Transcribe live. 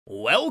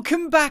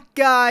Welcome back,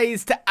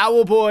 guys, to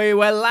Owlboy,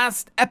 where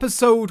last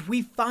episode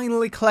we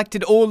finally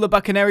collected all the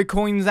Buccanary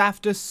coins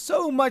after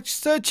so much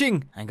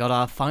searching and got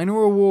our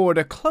final reward,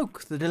 a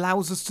cloak that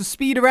allows us to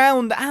speed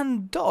around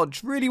and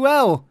dodge really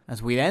well,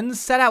 as we then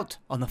set out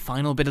on the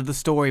final bit of the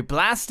story,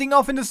 blasting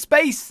off into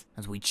space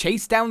as we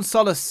chase down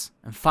Solus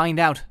and find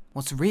out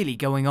what's really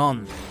going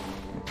on.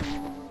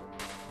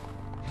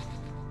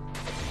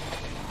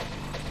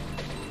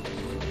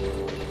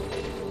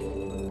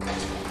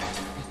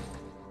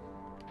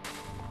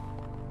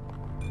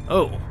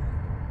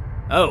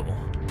 Oh.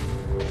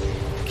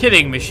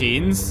 Killing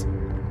machines?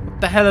 What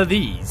the hell are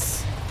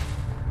these?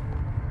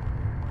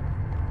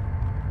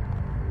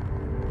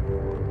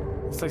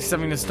 It's like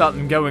something to start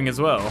them going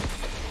as well.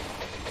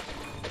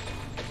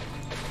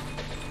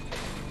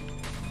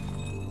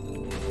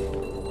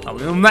 Oh,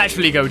 it'll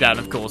naturally go down,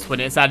 of course,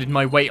 when it's added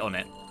my weight on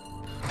it.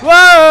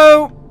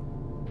 Whoa!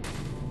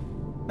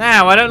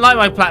 Now, I don't like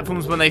my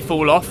platforms when they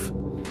fall off.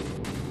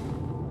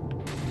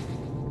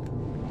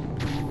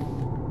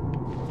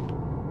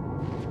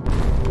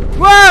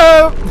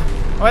 Whoa!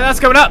 Alright,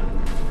 that's going up.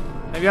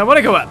 Maybe I want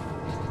to go up.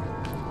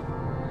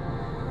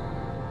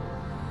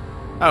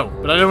 Oh,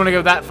 but I don't want to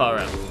go that far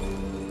out.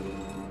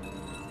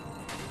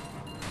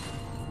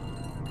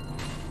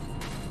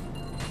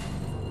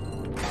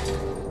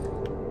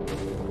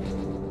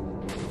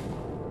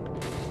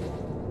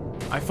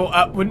 I thought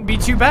up wouldn't be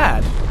too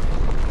bad.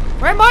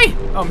 Where am I?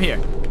 Oh, I'm here.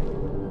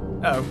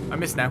 Uh-oh, I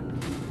missed now.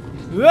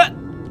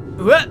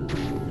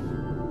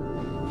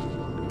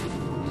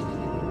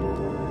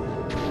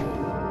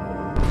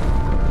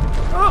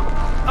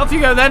 Off you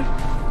go then.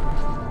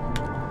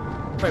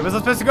 Wait, was I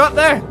supposed to go up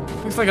there?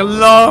 Looks like a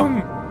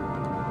long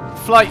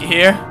flight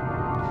here.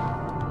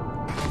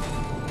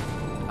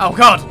 Oh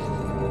god.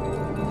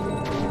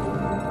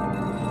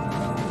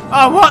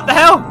 Oh, what the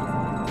hell?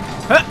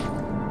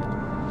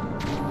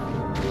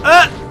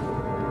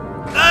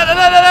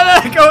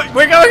 No,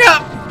 we're going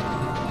up.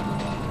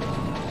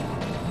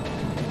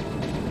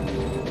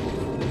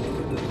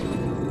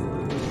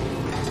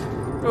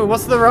 Oh,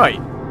 what's to the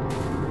right?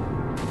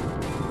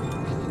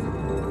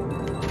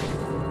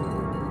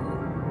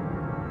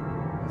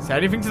 Is there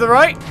anything to the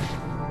right?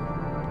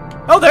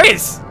 Oh, there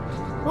is!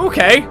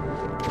 Okay.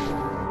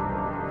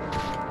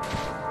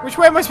 Which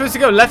way am I supposed to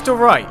go? Left or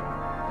right?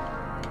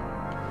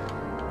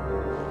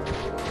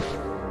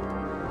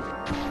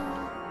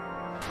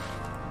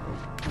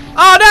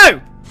 Oh,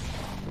 no!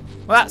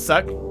 Well, that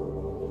sucked.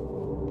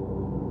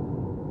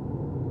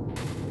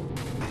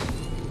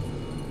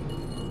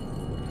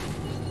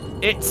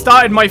 It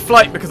started my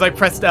flight because I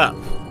pressed up.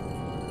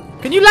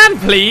 Can you land,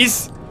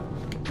 please?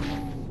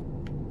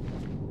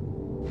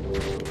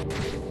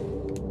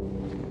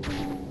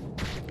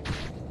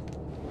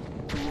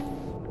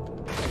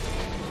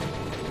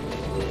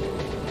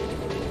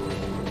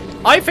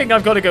 I think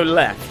I've got to go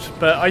left,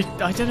 but I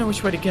don't know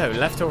which way to go,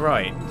 left or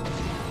right.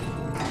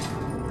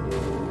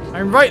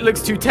 I mean, right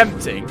looks too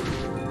tempting.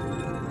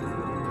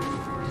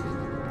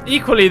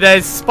 Equally,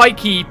 there's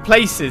spiky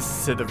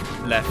places to the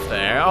left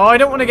there. Oh, I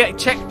don't want to get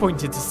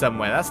checkpointed to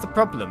somewhere, that's the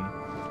problem.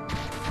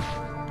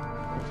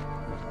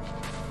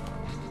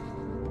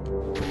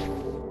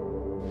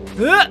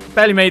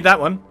 Barely made that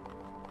one.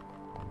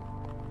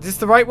 Is this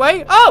the right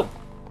way? Oh!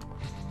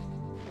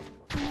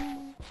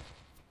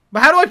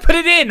 But how do I put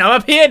it in? I'm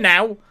up here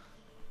now.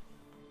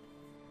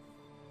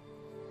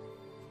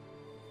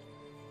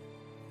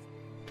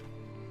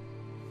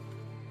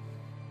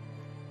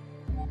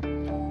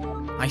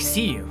 I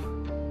see you.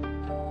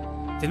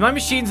 Did my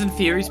machines and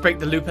theories break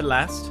the loop at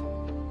last?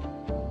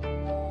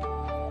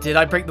 Did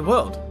I break the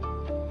world?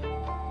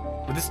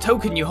 With this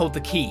token you hold the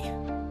key.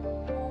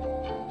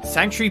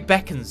 Sanctuary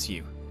beckons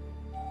you.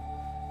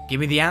 Give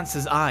me the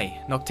answers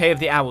I, Nocte of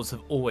the Owls,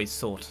 have always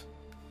sought.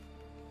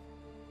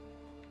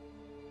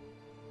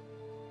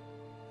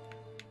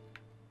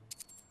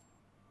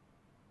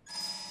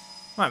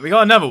 Right, we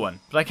got another one,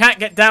 but I can't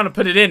get down and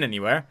put it in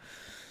anywhere.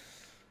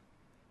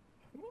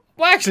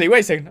 Well, actually,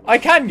 wait a second. I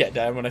can get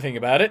down when I think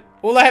about it.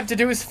 All I have to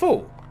do is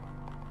fall.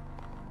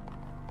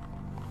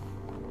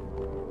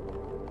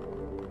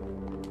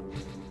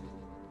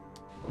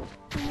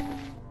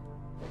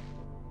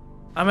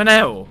 I'm an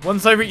owl.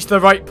 Once I reach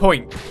the right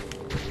point,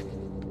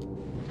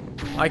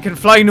 I can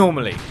fly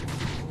normally.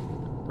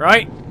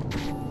 Right?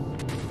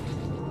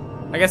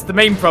 I guess the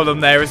main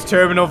problem there is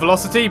terminal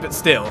velocity, but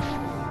still.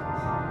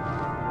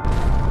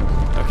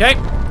 Okay,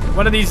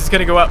 one of these is going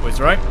to go upwards,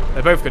 right?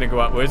 They're both going to go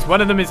upwards.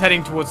 One of them is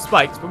heading towards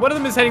spikes, but one of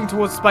them is heading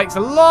towards spikes a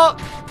lot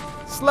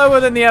slower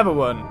than the other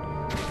one.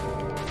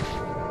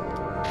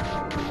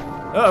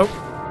 Uh-oh.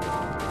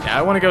 Yeah,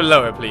 I want to go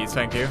lower, please.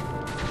 Thank you.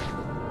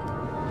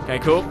 Okay,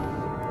 cool.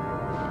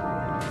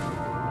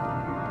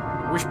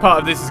 Which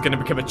part of this is going to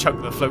become a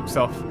chunk that floats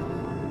off?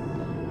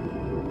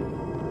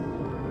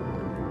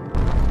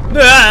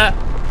 Ah!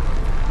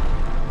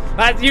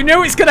 You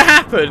know it's going to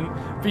happen,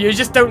 but you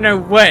just don't know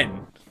when.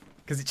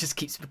 Because it just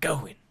keeps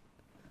going.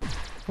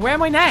 Where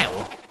am I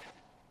now?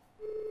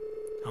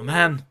 Oh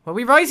man, where are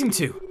we rising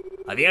to?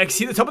 I think I can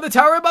see the top of the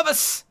tower above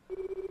us.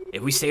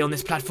 If we stay on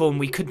this platform,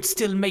 we could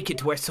still make it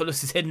to where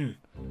Solus is hidden.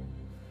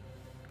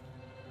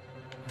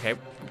 Okay.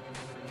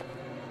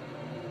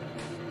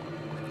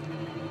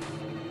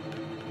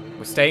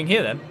 We're staying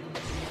here then.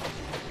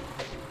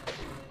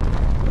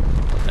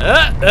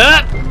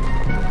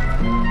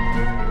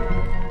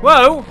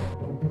 Whoa!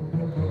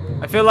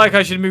 I feel like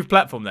I should move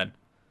platform then.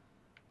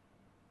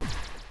 Do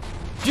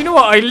you know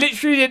what? I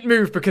literally didn't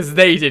move because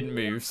they didn't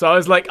move. So I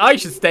was like, I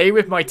should stay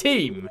with my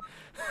team.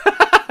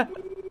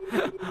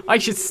 I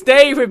should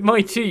stay with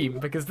my team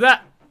because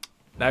that...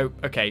 No,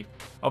 okay.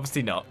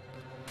 Obviously not.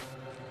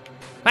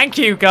 Thank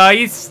you,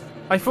 guys.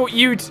 I thought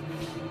you'd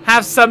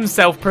have some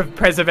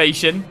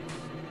self-preservation.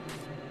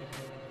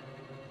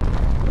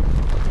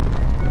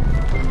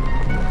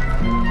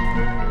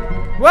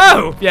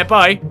 Whoa! Yeah,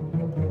 bye.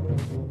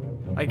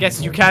 I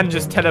guess you can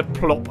just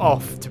teleplop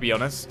off, to be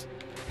honest.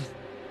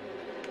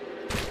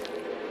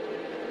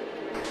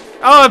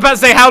 Oh, I'm about to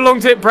say, how long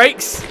till it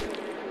breaks?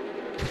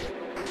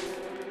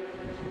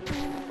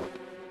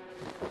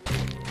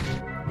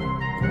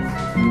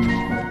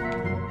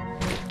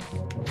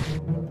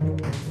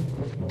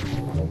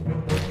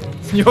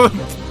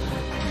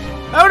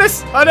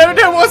 Otus, I don't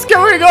know what's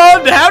going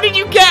on. How did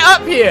you get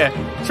up here?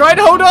 Try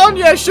to hold on?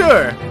 Yeah,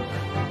 sure.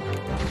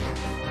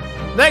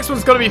 Next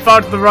one's got to be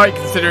far to the right,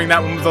 considering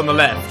that one was on the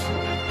left.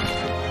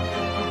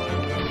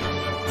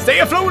 Stay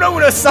afloat,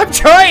 Otus. I'm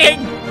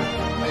trying.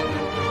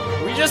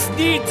 We just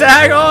need to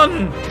hang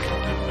on.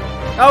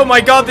 Oh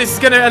my god, this is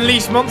going to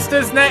unleash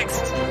monsters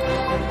next.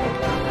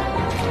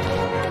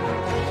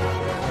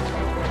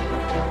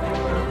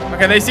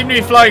 Okay, they seem to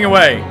be flying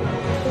away.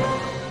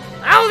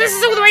 Oh, this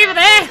is all the way over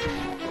there.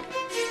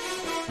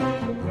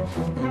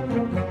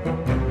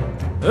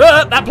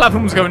 That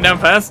platform's going down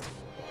fast.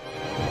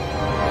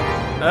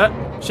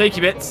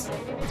 Shaky bits.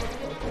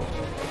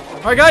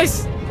 Alright,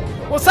 guys.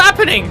 What's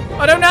happening?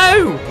 I don't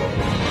know.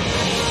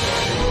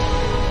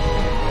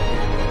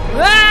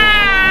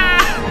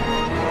 Ah!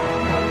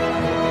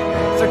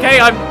 It's okay,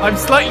 I'm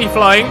slightly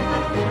flying.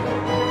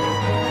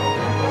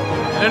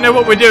 I don't know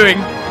what we're doing.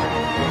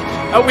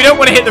 Oh, we don't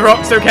want to hit the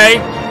rocks, okay?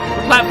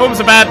 The platforms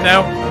are bad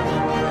now.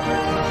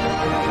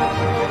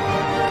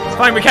 It's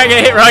fine, we can't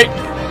get hit right.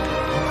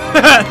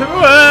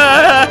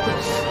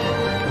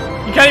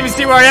 You can't even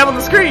see where I am on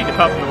the screen,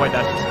 apart from the white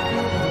dashes.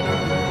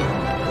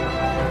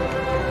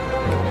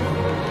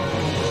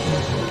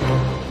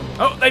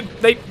 Oh,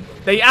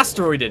 they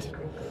asteroided.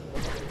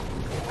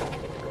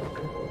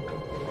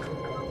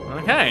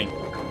 Okay.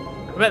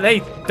 I bet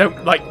they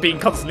don't like being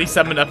constantly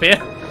summoned up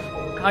here.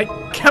 I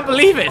can't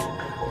believe it.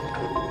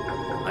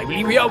 I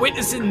believe we are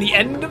witnessing the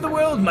end of the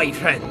world, my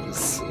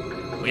friends.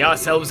 We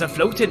ourselves are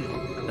floating.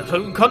 The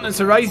floating continents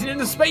are rising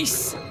into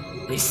space.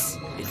 This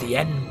is the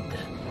end.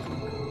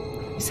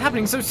 It's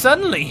happening so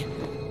suddenly.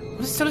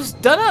 What has Solus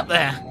done up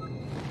there?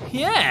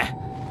 Yeah.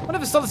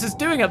 Whatever Solus is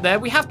doing up there,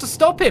 we have to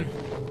stop him.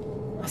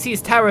 I see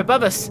his tower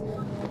above us.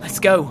 Let's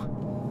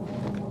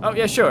go. Oh,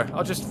 yeah, sure.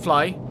 I'll just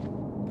fly.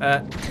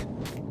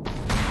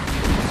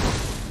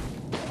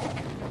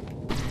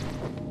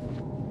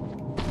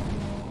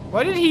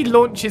 Why did he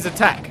launch his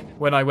attack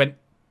when I went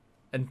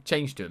and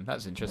changed to him?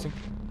 That's interesting.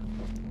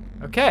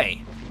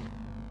 Okay.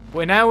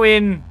 We're now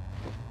in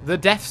the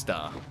Death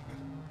Star.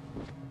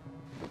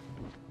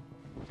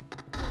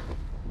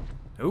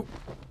 Oh.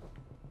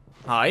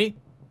 Hi.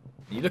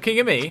 Are you looking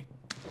at me?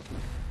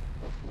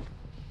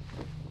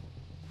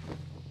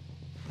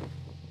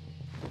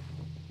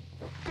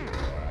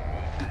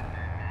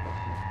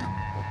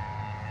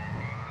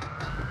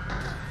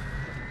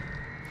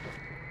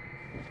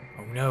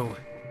 Oh no.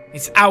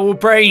 It's Owl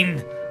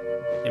Brain.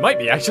 It might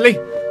be, actually.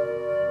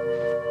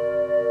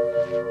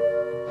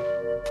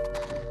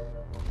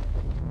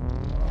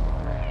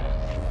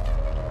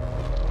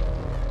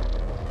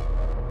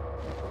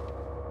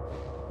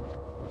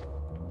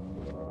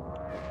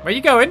 Where are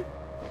you going?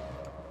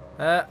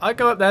 I'll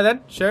go up there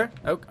then, sure.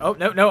 Oh,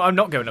 no, I'm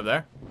not going up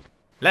there.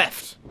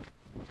 Left.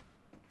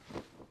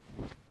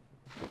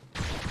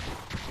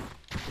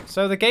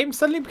 So the game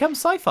suddenly becomes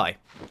sci-fi.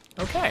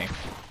 Okay.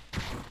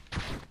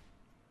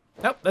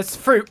 Nope, that's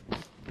fruit.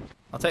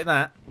 I'll take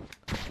that.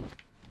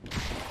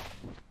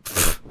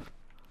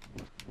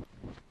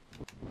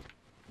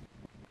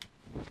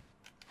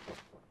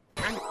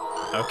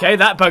 Okay,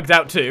 that bugged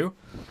out too.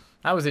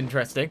 That was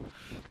interesting.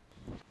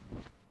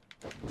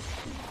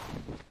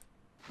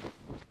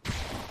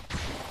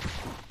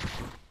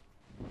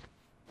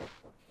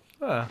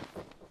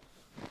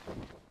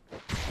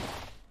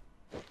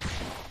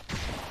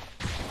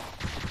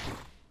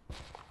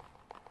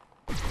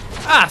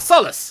 Ah,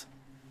 Solus!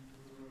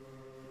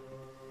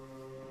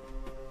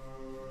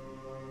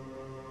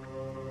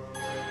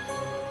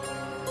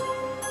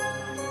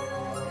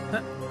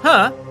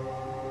 Huh?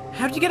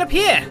 How did you get up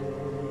here?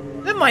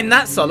 Never mind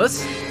that,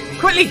 Solus.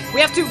 Quickly,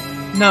 we have to...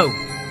 No.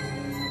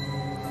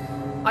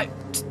 I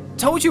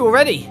told you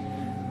already.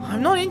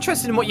 I'm not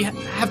interested in what you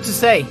have to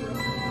say.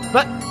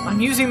 But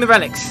I'm using the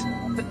relics.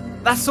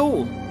 That's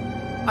all.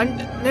 I'm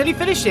nearly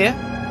finished here.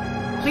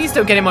 Please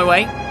don't get in my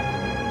way.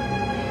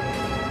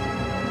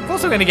 Of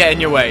course I'm going to get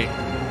in your way.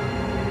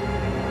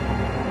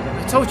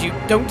 told you,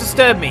 don't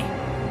disturb me.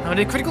 I'm at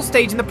a critical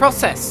stage in the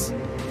process.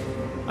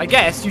 I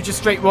guess you just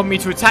straight want me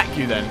to attack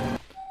you then.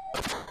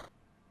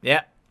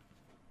 Yeah.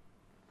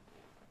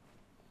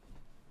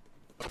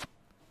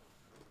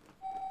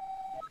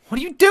 What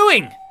are you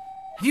doing?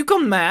 Have you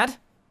gone mad?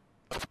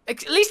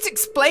 At least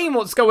explain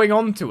what's going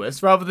on to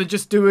us, rather than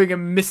just doing a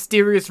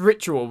mysterious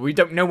ritual where we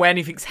don't know where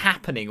anything's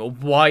happening, or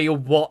why, or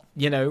what,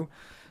 you know.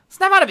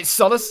 Snap out of it,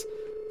 Solus.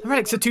 The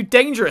relics are too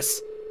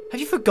dangerous. Have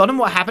you forgotten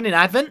what happened in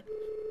Advent?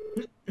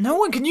 No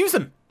one can use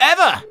them,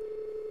 ever!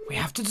 We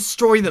have to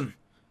destroy them.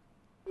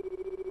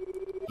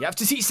 You have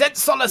to see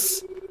sense,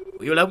 Solus.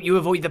 We will help you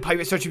avoid the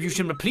pirate's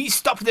retribution, but please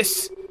stop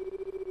this.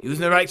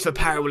 Using the relics for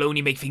power will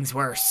only make things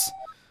worse.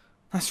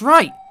 That's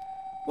right.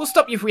 We'll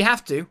stop you if we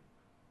have to.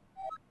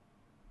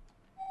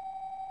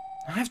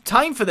 I don't have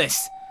time for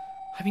this.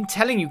 I've been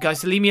telling you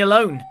guys to leave me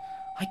alone.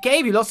 I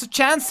gave you lots of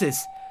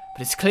chances,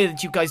 but it's clear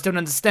that you guys don't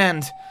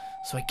understand.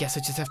 So I guess I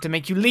just have to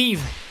make you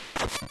leave.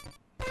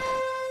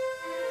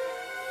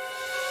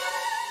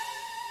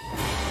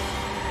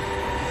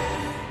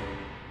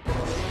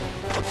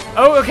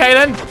 Oh, okay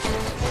then.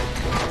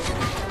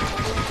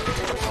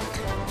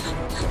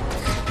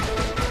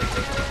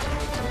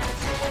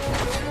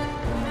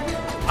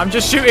 I'm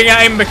just shooting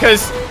at him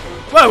because...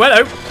 Whoa,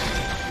 hello.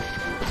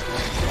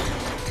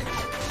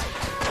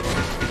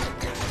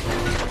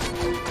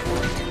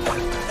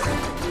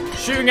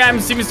 Shooting at him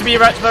seems to be the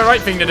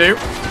right thing to do.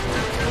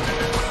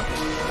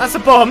 That's a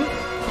bomb.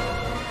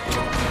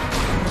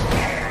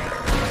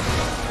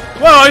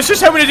 Whoa, I was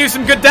just hoping to do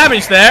some good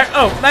damage there.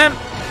 Oh, man.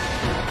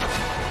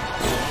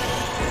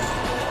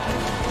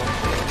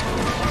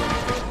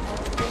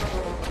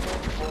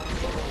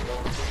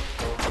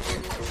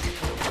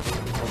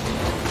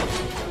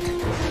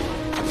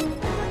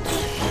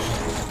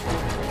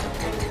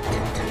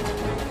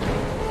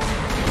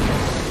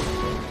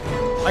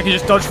 I can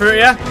just dodge through it,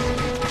 yeah?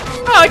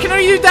 Oh, I can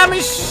only do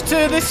damage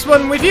to this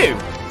one with you.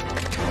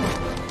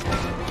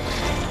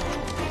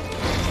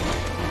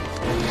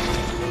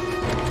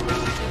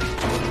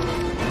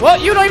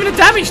 What? You're not even a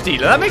damage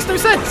dealer? That makes no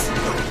sense.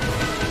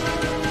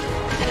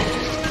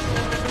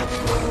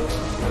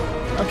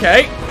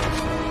 Okay.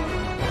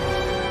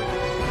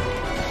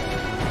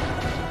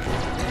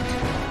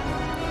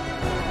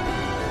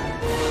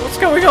 What's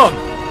going on?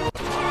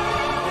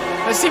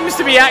 There seems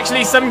to be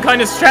actually some kind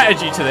of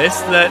strategy to this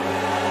that...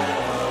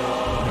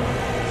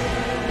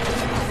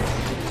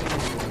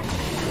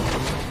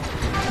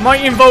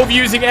 might involve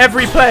using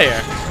every player.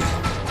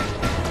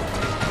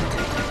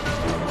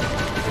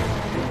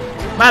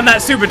 Man,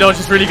 that super dodge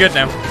is really good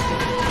now.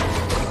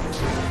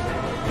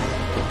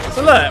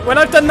 So look, when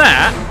I've done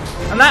that,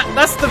 and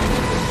that's the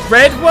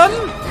red one?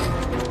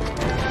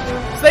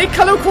 So they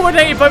color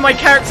coordinated by my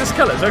character's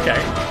colors, okay.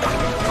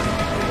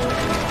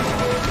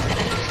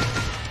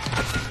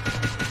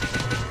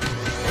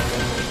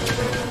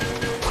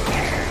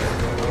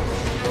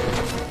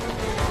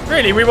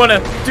 Really, we want to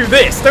do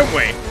this, don't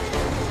we?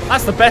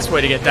 That's the best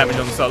way to get damage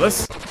on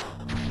Solus.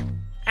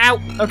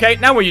 Ow. Okay,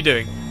 now what are you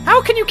doing? How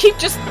can you keep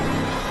just...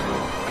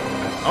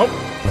 Oh.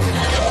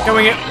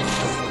 Going in.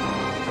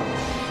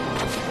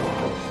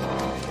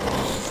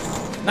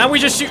 Now we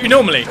just shoot you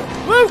normally.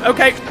 Woo,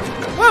 okay.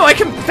 Whoa, I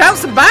can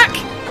bounce them back?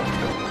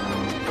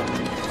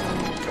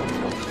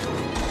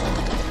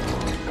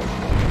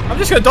 I'm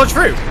just going to dodge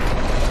through.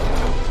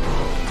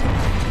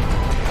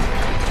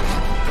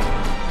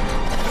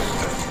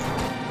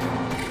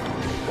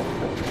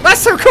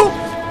 That's so cool.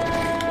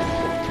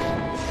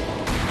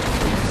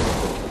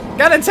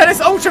 Ganon Tennis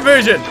Ultra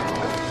version!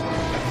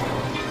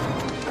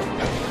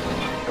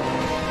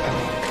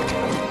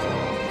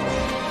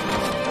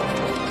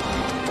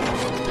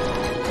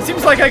 It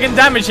seems like I can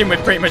damage him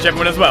with pretty much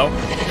everyone as well.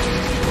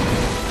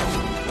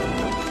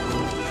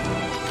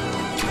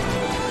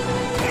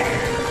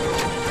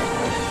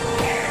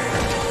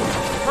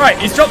 Right,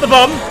 he's dropped the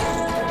bomb.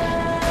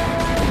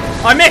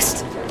 I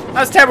missed!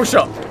 That was a terrible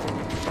shot.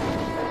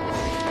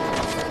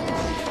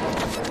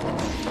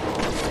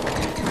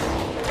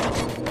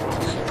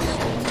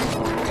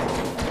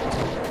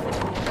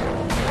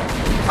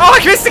 Oh,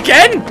 I missed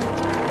again!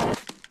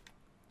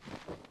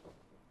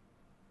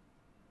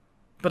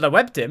 But I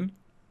webbed him.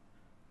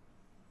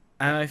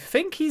 And I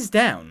think he's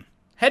down.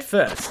 Head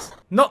first.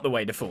 Not the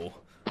way to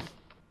fall.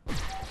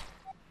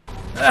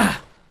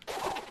 Ugh.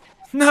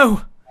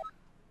 No!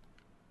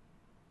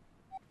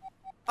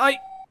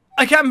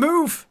 I can't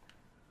move!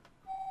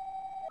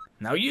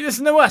 Now you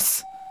listen to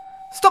us!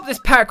 Stop this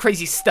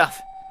para-crazy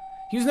stuff!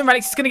 Using the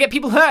relics is gonna get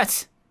people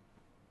hurt!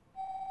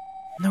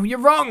 No, you're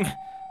wrong!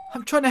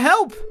 I'm trying to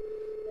help!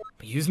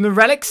 But using the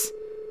relics?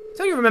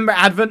 Don't you remember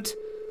Advent?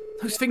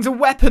 Those things are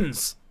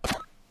weapons!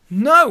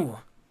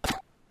 No!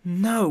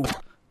 No!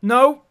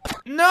 No!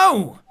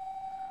 No!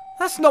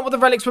 That's not what the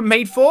relics were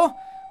made for!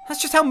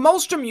 That's just how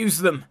Maelstrom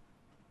used them!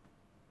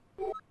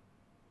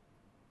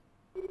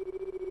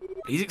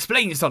 Please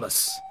explain,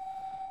 Solus.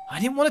 I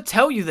didn't want to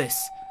tell you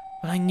this,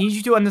 but I need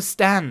you to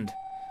understand.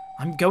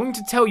 I'm going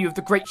to tell you of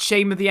the great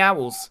shame of the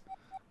owls,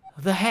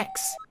 of the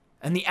hex,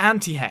 and the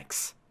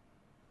anti-hex.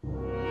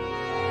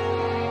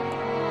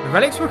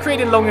 relics were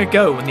created long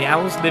ago when the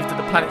owls lived at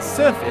the planet's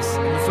surface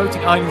and the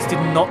floating islands did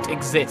not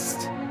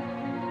exist.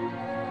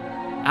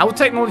 Owl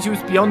technology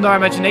was beyond our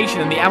imagination,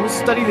 and the owls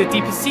study the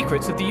deepest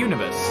secrets of the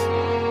universe.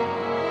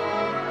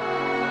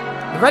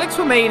 The relics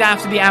were made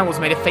after the owls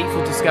made a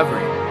fateful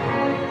discovery.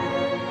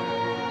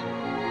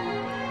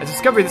 A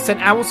discovery that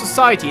sent owl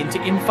society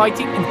into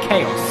infighting and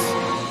chaos.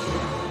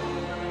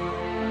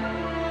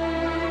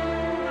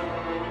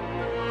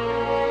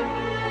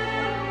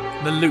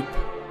 The loop.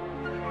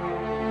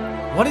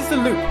 What is the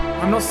loop?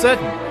 I'm not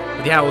certain,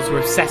 but the owls were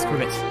obsessed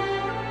with it.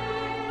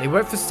 They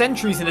worked for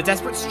centuries in a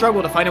desperate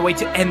struggle to find a way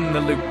to end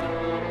the loop.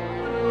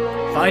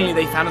 Finally,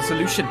 they found a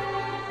solution.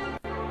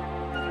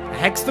 A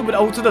hex that would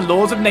alter the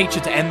laws of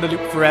nature to end the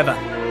loop forever.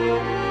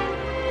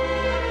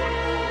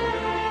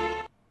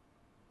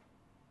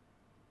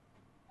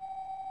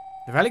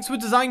 The relics were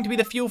designed to be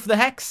the fuel for the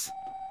hex.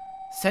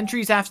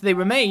 Centuries after they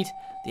were made,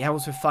 the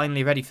owls were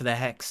finally ready for their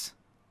hex.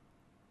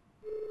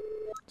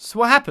 So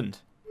what happened?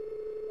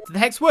 Did the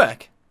hex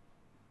work?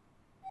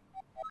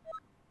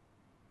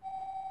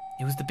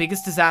 It was the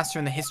biggest disaster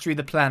in the history of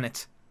the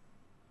planet.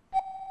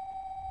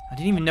 I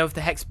didn't even know if the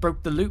hex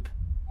broke the loop.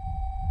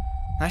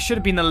 That should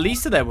have been the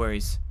least of their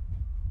worries.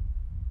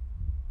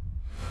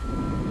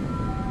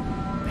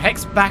 The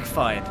hex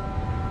backfired,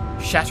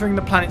 shattering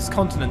the planet's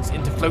continents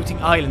into floating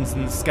islands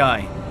in the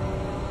sky.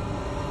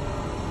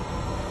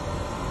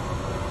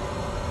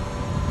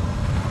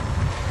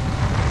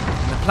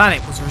 The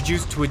planet was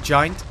reduced to a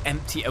giant,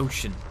 empty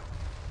ocean.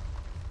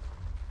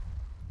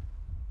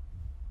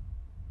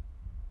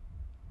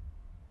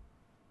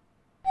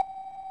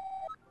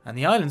 And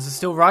the islands are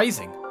still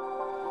rising.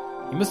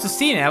 You must have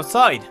seen it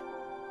outside.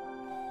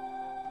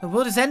 The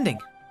world is ending.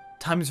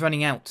 Time is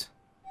running out.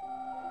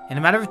 In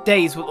a matter of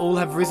days, we'll all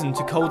have risen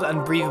to cold,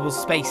 unbreathable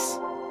space.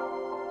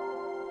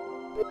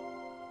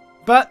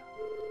 But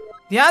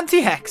the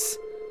anti-hex!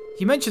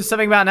 You mentioned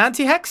something about an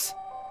anti-hex?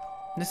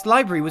 This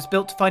library was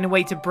built to find a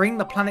way to bring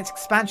the planet's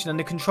expansion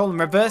under control and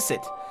reverse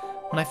it.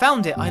 When I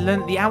found it, I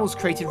learned that the owls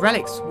created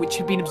relics, which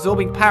had been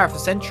absorbing power for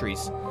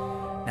centuries.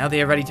 Now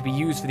they are ready to be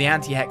used for the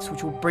anti-hex,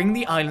 which will bring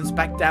the islands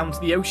back down to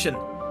the ocean.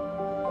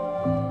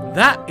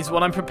 That is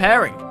what I'm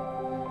preparing.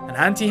 An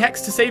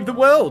anti-hex to save the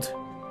world.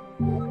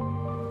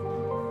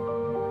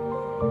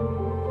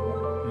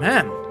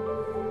 Man,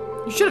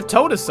 you should have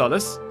told us,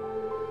 Solus.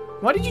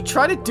 Why did you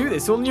try to do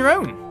this all on your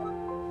own?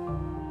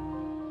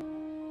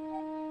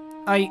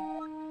 I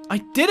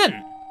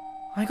didn't.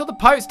 I got the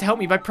pirates to help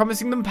me by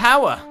promising them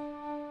power.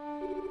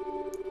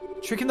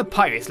 Tricking the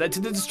pirates led to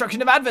the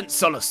destruction of Advent,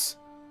 Solus.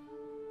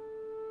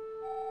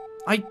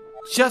 I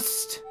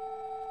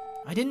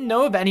didn't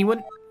know of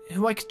anyone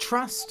who I could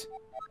trust.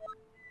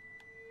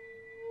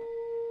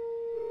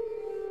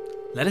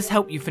 Let us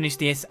help you finish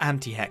this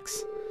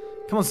anti-hex.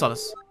 Come on,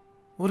 Solus.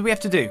 What do we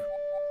have to do?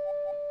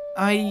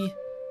 You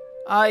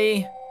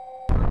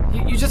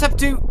just have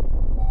to...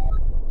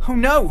 Oh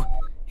no!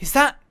 Is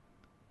that...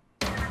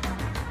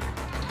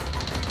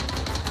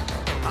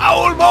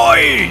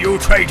 Owlboy, you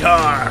traitor!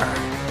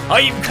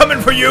 I'm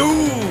coming for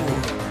you!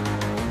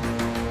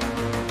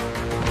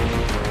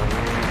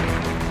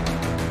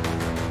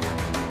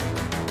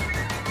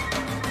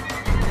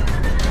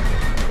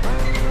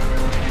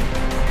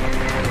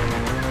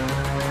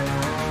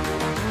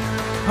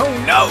 Oh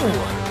no!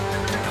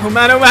 Oh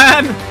man, oh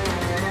man!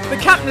 The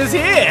captain is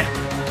here!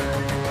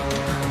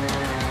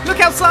 Look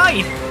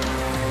outside!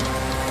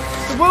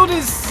 The world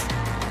is...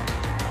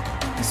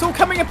 It's all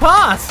coming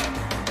apart!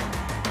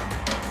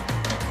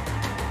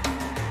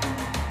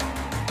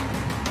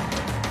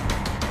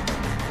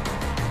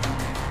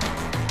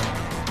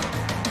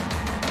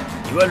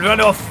 You will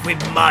run off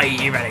with my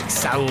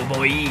relics,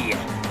 Owlboy.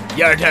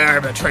 You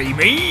dare betray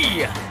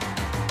me!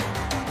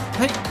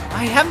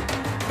 I haven't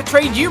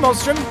betrayed you,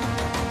 Monstrum.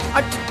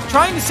 I'm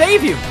trying to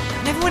save you,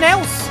 and everyone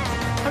else.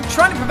 I'm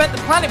trying to prevent the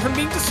planet from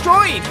being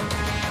destroyed.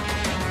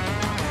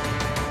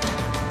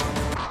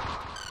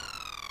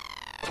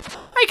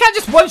 You can't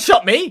just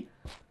one-shot me.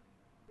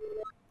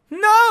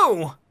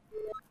 No!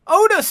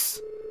 Otus!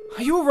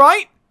 Are you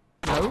alright?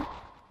 No?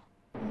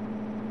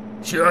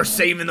 You're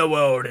saving the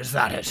world, is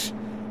that it?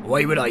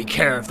 Why would I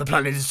care if the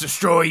planet is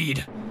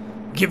destroyed?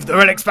 Give the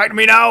relics back to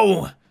me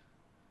now!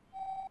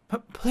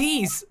 But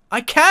please,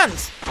 I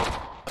can't!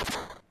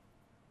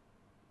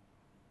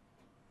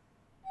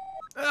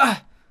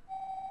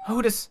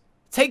 Otus,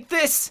 take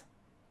this!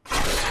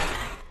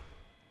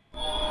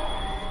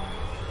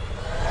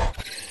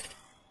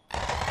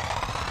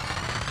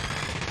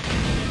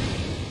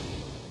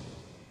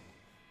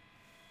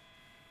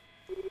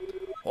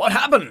 What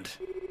happened?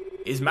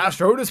 Is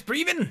Master Otus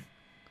breathing?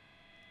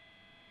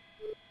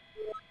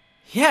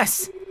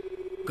 Yes!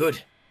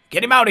 Good.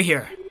 Get him out of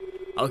here.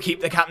 I'll keep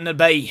the captain at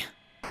bay.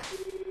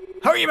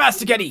 Hurry,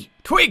 Master Getty!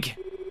 Twig!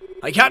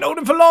 I can't hold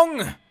him for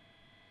long!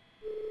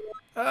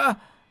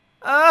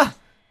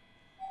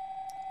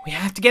 We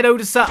have to get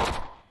Otus up.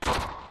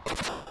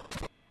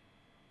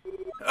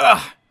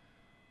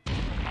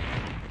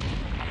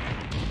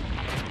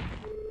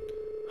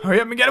 Hurry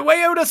up and get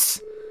away,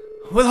 Otus!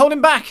 We'll hold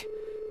him back.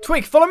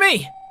 Twig, follow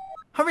me.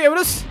 Hurry,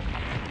 Otus!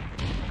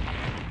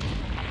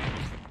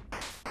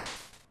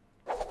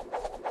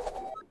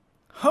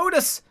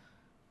 Otus!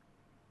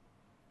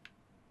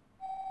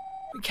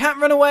 We can't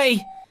run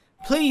away!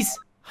 Please,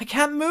 I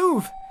can't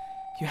move!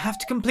 You have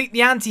to complete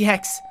the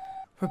anti-hex.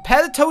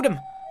 Repair the totem.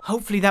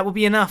 Hopefully that will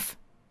be enough.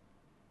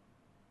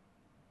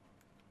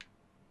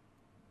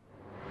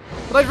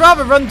 But I'd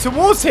rather run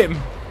towards him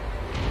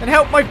and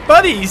help my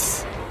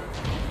buddies.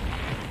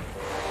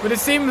 But it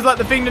seems like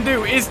the thing to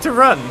do is to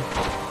run.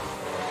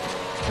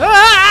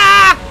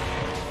 Ah!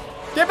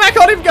 Get back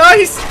on him,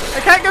 guys!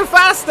 I can't go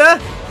faster!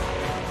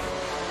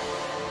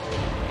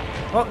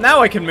 Well,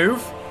 now I can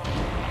move.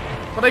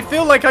 But I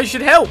feel like I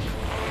should help.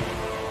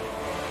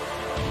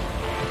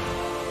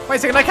 Wait a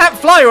second, I can't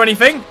fly or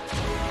anything.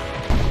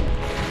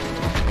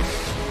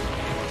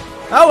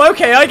 Oh,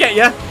 okay, I get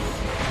ya.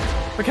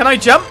 But can I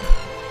jump?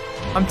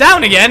 I'm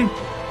down again.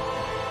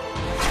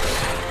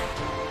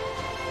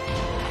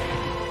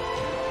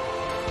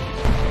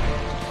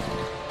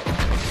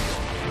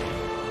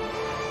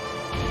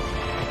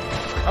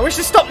 I wish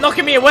to stop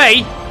knocking me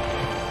away.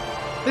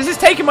 This is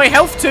taking my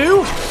health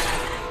too.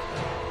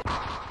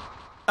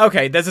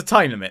 Okay, there's a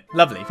time limit.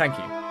 Lovely, thank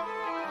you.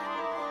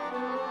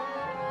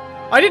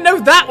 I didn't know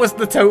that was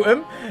the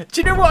totem.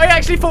 Do you know what I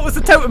actually thought was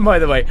the totem, by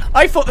the way?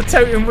 I thought the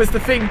totem was the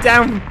thing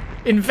down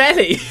in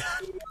Valley.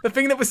 The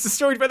thing that was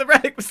destroyed by the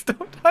relic was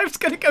stopped. I was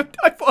gonna go.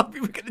 I thought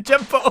we were gonna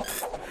jump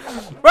off.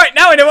 Right,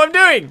 now I know what I'm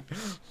doing.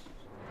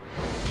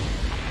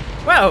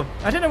 Well,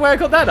 I don't know where I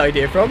got that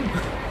idea from,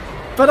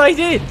 but I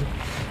did.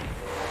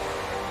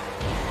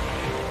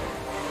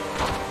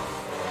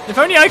 If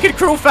only I could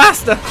crawl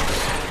faster.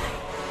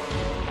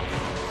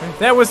 If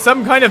there was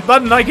some kind of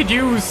button I could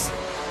use.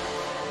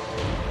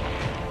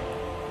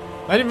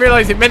 I didn't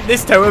realise it meant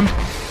this totem.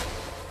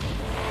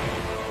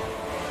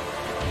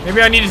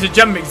 Maybe I needed to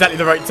jump exactly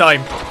the right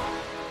time.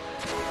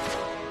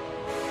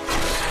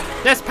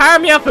 Yes, power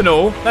me up and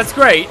all. That's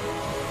great.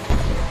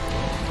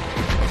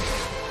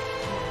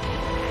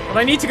 But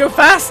I need to go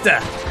faster.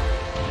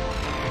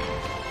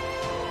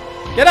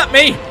 Get up,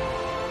 me.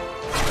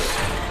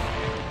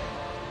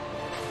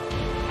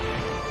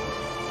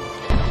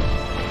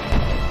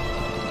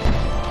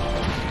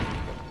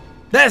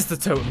 There's the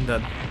totem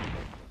done.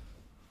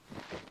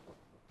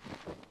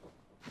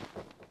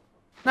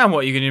 Now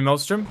what are you going to do,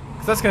 Maelstrom?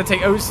 Because that's going to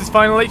take Otus's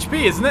final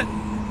HP, isn't it?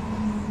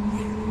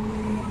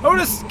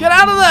 Otus, get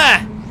out of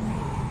there!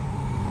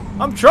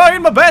 I'm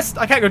trying my best.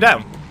 I can't go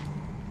down.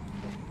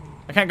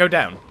 I can't go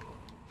down.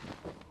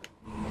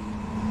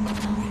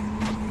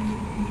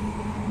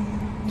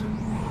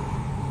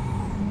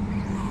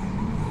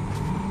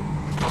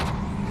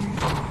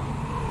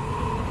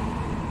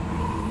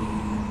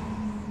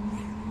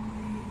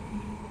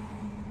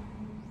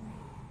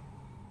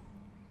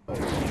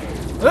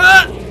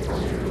 Ah!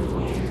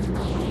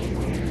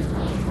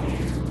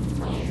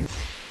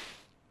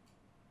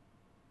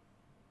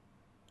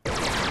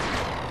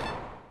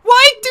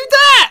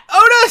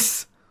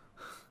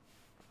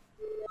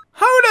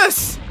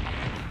 Otus!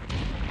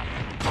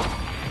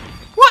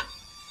 What?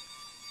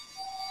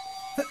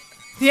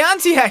 The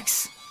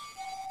anti-hex!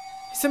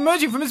 It's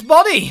emerging from his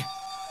body!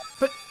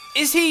 But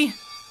is he...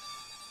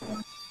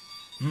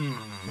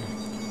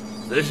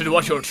 This is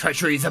what your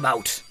treachery is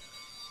about.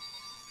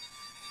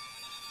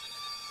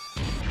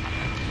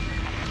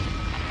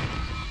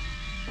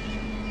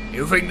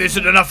 You think this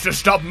is enough to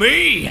stop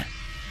me?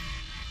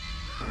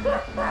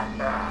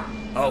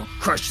 I'll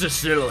crush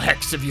this little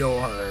hex of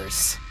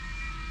yours.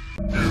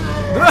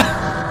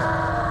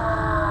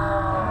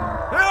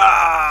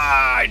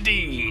 Ah,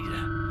 indeed.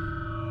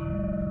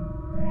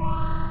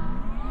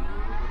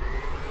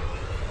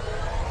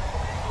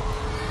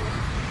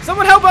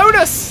 Someone help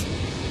Otus!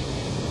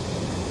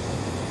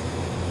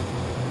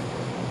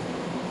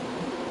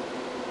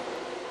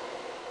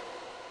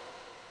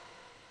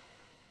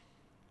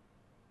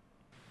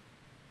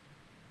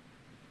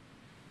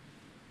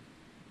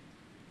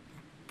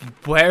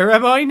 Where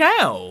am I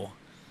now?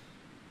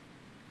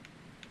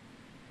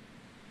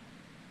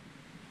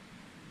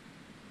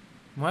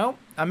 Well,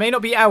 I may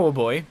not be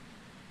Owlboy.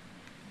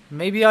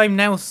 Maybe I'm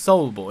now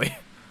Soulboy.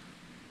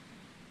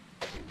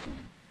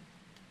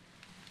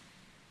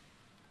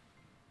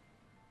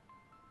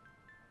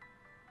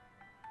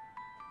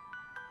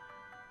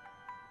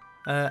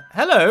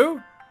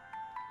 Hello?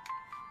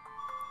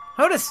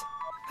 Otus,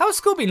 how's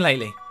school been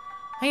lately?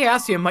 Hey,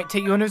 Asio might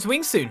take you under his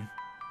wing soon.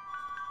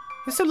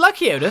 You're so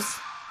lucky, Otus.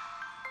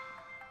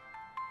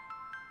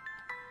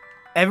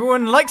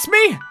 Everyone likes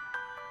me?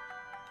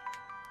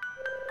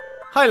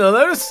 Hi, little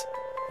Otus.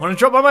 Want to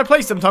drop by my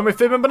place sometime with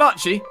Fib and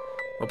Bonacci?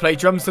 We'll play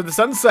drums till the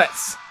sun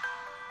sets.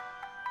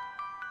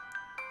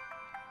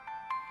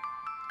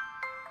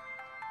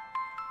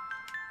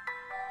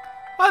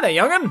 Hi there,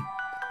 young'un.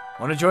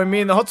 Want to join me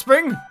in the hot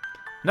spring?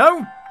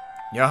 No?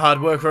 You're a hard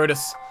worker,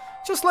 Otus.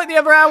 Just like the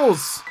other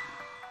owls.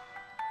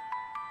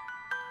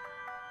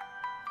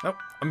 Oh,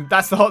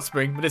 that's the hot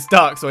spring, but it's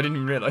dark, so I didn't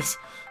even realise.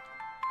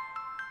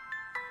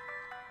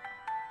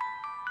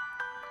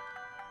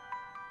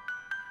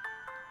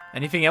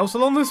 Anything else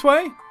along this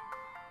way?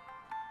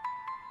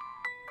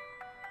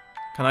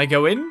 Can I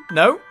go in?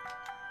 No?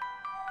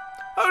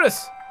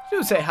 Otus,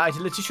 do say hi to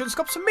little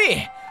Scops from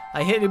me.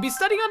 I hear you'll be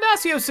studying on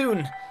Dacio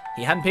soon.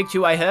 He handpicked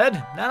you, I heard,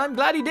 and I'm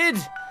glad he did.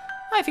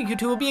 I think you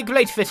two will be a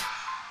great fit.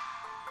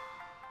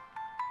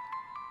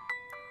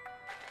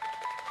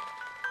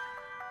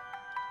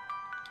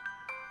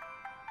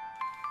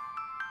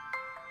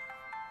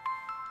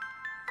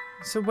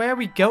 So where are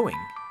we going?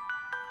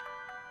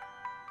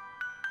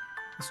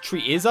 This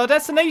tree is our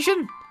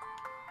destination?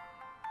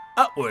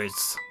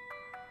 Upwards.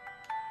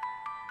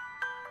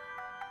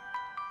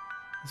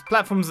 There's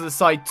platforms at the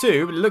side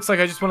too, but it looks like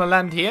I just want to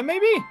land here,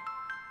 maybe?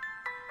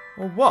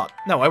 Or what?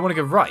 No, I want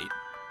to go right.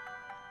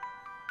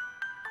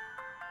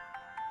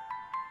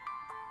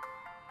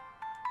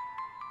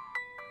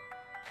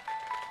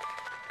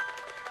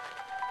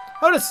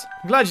 Otus,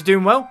 I'm glad you're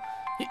doing well.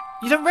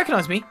 You don't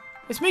recognize me?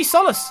 It's me,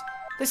 Solus.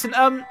 Listen,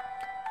 I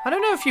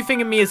don't know if you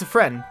think of me as a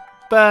friend,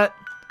 but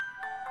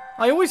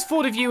I always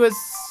thought of you as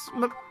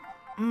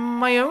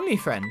my only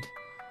friend.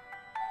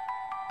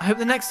 I hope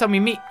the next time we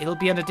meet, it'll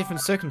be under different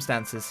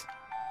circumstances.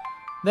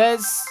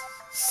 There's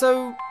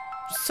so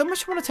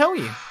much I want to tell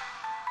you.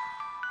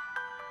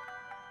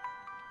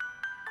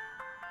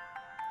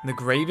 The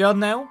graveyard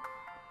now?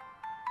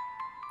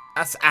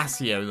 That's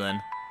Asio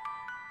then.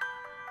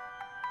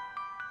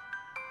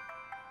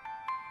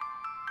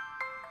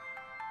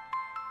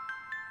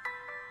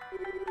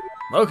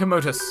 Welcome,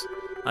 Otus.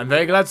 I'm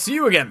very glad to see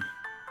you again.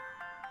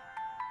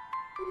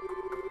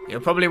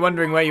 You're probably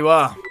wondering where you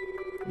are.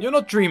 You're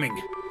not dreaming.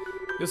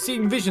 You're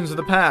seeing visions of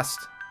the past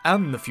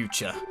and the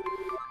future.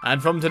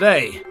 And from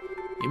today,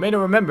 you may not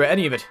remember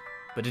any of it,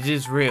 but it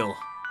is real.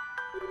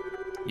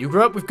 You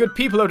grew up with good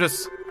people,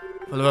 Otus,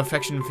 full of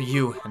affection for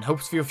you and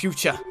hopes for your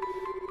future,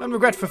 and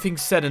regret for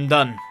things said and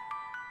done.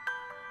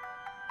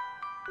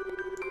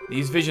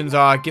 These visions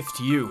are a gift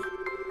to you.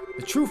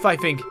 The truth, I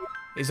think,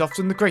 is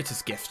often the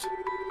greatest gift.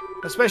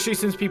 Especially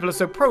since people are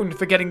so prone to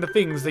forgetting the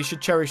things they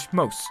should cherish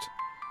most.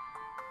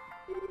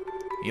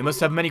 You must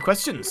have many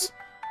questions.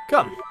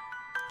 Come,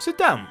 sit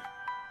down.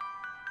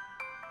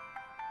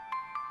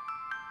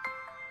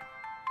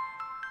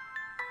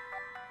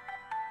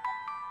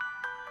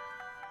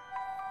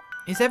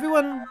 Is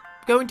everyone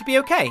going to be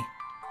okay?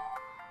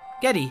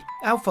 Geddy,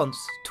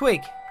 Alphonse,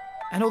 Twig,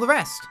 and all the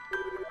rest?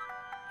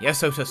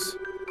 Yes, Otus.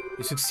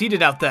 You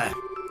succeeded out there.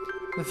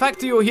 The fact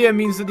that you're here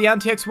means that the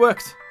anti-X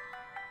worked.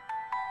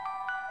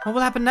 What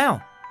will happen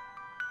now?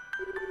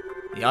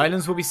 The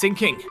islands will be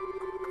sinking.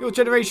 Your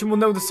generation will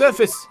know the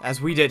surface, as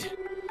we did.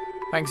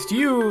 Thanks to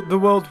you, the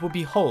world will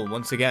be whole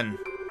once again.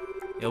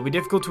 It'll be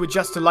difficult to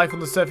adjust to life on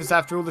the surface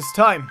after all this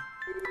time,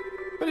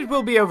 but it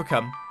will be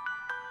overcome.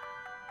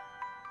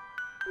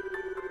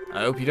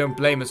 I hope you don't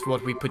blame us for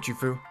what we put you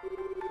through.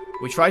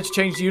 We tried to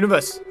change the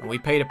universe, and we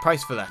paid a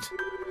price for that.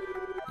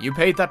 You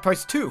paid that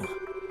price too.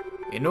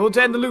 In order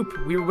to end the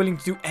loop, we were willing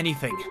to do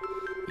anything,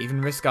 even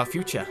risk our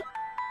future,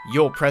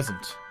 your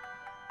present.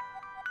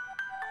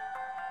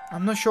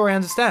 I'm not sure I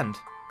understand.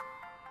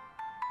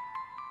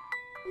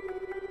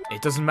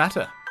 It doesn't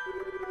matter.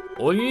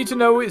 All you need to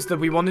know is that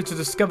we wanted to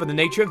discover the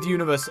nature of the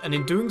universe, and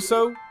in doing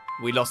so,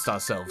 we lost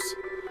ourselves.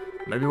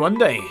 Maybe one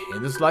day,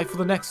 in this life or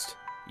the next,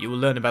 you will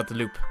learn about the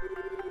loop.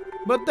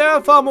 But there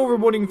are far more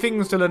rewarding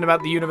things to learn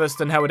about the universe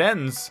than how it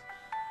ends.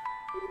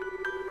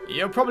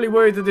 You're probably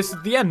worried that this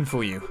is the end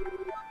for you.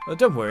 Well,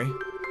 don't worry.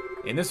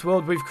 In this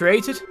world we've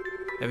created,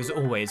 there is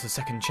always a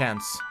second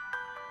chance.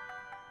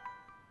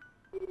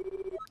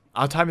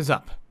 Our time is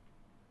up.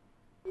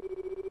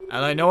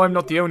 And I know I'm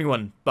not the only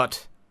one,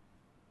 but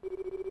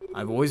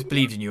I've always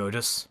believed in you,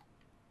 Otus.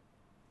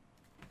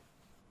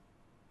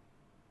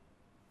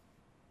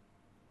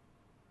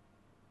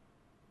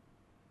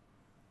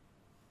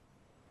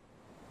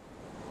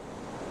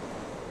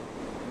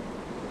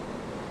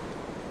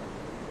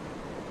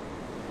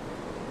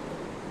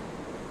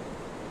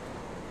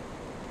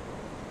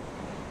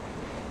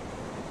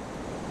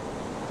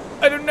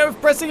 I don't know if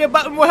pressing a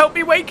button will help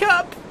me wake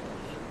up.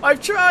 I've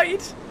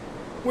tried.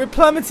 We're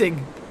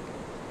plummeting.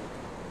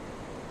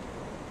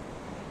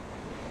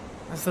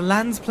 As the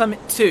lands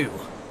plummet too.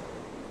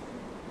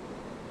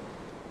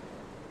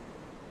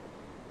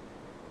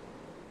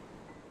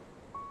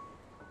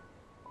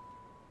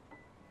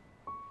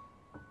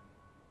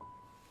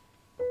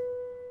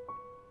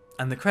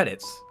 And the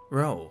credits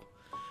roll.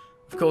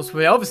 Of course,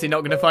 we're obviously not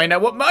going to find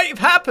out what might have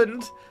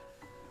happened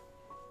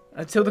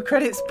until the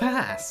credits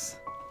pass.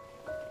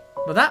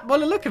 But that, by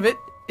the look of it,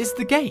 is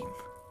the game.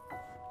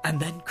 And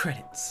then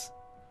credits.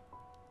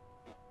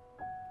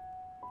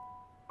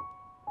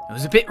 It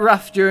was a bit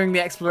rough during the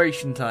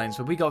exploration times,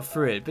 but we got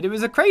through it. But it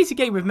was a crazy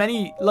game with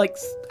many, like,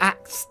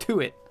 acts to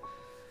it.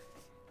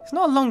 It's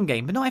not a long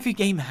game, but not every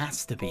game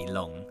has to be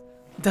long.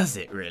 Does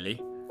it,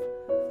 really?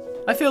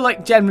 I feel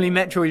like generally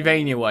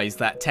Metroidvania-wise,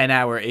 that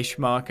 10-hour-ish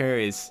marker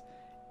is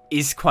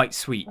quite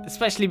sweet.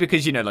 Especially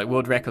because, you know, like,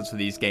 world records for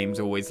these games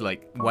are always,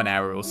 like, 1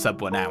 hour or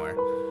sub 1 hour.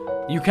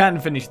 You can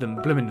finish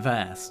them bloomin'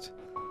 fast.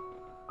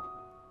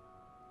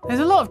 There's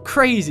a lot of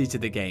crazy to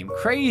the game.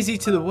 Crazy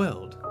to the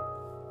world.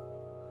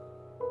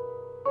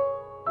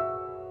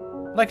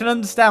 But I can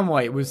understand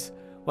why it was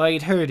Well,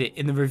 I'd heard it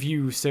in the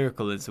review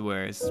circle, as it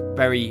were. It's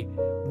very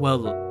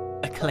well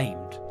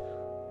acclaimed.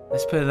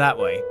 Let's put it that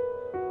way.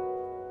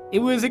 It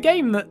was a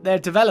game that their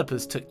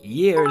developers took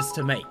years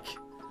to make.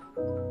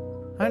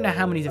 I don't know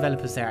how many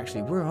developers there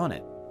actually were on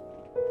it.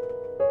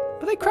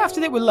 But they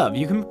crafted it with love.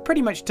 You can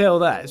pretty much tell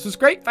that. This was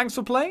great. Thanks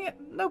for playing it.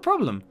 No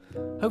problem.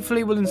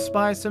 Hopefully we'll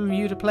inspire some of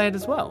you to play it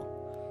as well.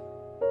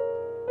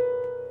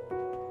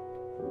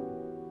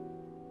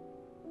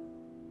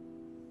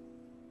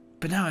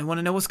 But now I want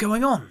to know what's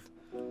going on.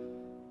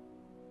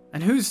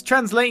 And who's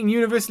translating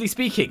universally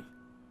speaking?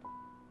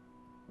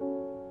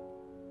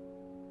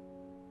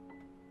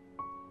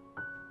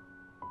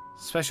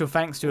 Special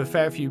thanks to a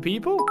fair few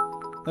people.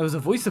 There was a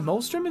voice of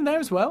Molstrom in there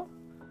as well.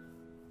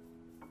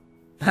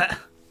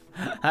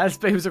 As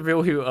Babe's a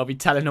real hoot, I'll be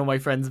telling all my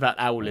friends about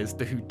Owlers,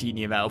 the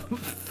Houdini of Owl.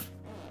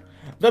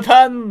 The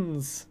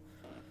puns!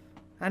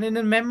 And in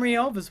a memory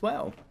of as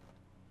well.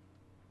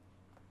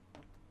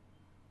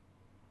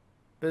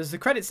 But as the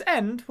credits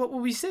end, what will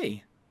we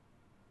see?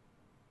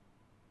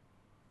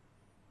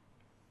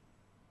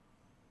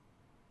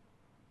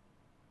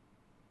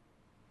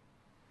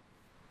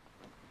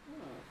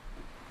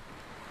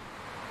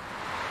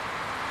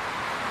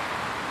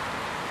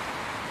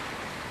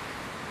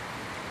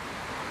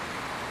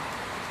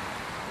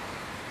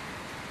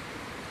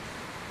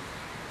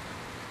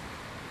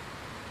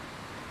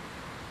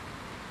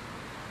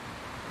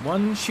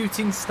 One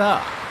shooting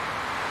star.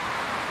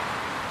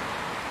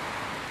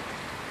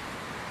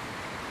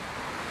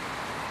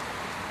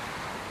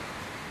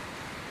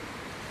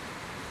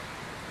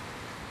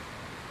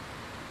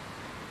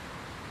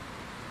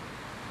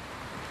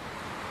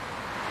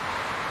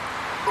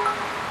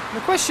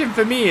 The question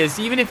for me is,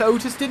 even if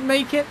Otus didn't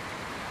make it,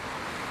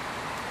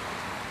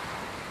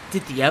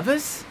 did the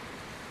others?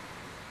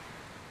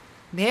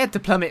 They had to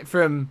plummet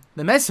from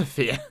the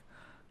mesosphere.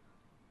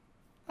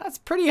 That's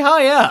pretty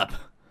high up.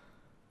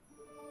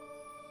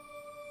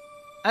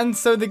 And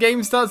so the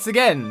game starts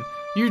again.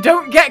 You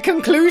don't get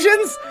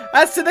conclusions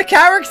as to the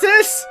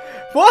characters?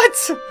 What?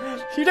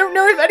 You don't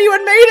know if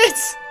anyone made it?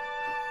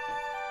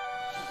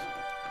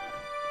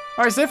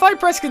 Alright, so if I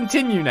press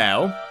continue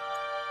now,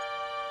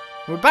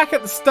 we're back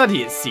at the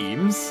study, it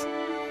seems.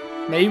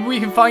 Maybe we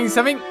can find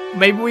something.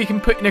 Maybe we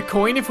can put in a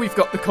coin if we've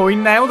got the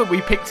coin now that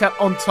we picked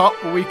up on top,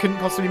 but we couldn't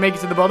possibly make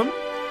it to the bottom.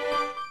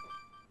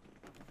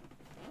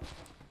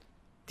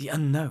 The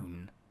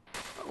unknown.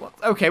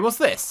 Okay, what's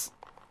this?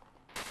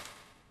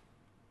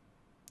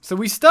 So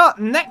we start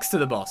next to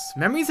the boss.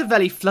 Memories of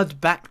Veli flood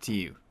back to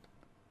you.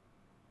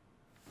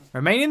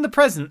 Remain in the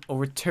present or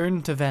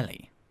return to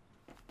Veli.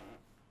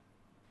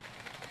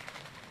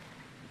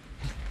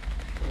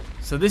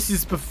 So this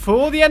is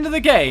before the end of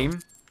the game,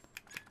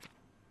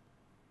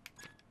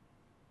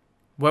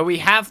 where we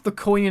have the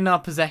coin in our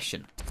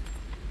possession.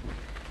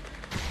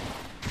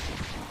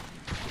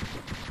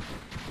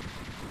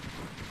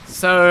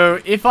 So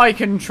if I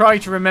can try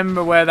to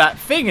remember where that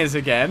thing is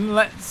again,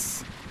 let's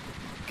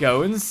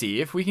go and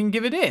see if we can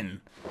give it in.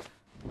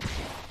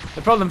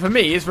 The problem for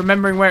me is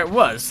remembering where it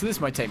was, so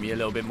this might take me a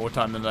little bit more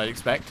time than I'd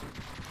expect.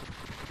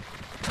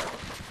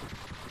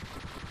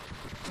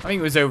 I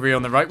think it was over here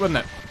on the right,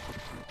 wasn't it?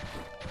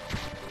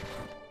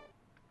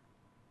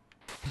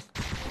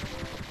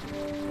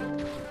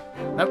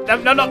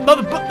 No, not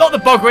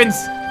the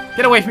Bogwins!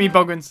 Get away from me,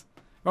 Bogwins.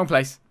 Wrong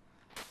place.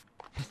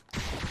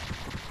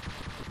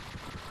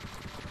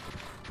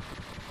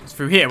 It's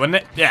through here, wasn't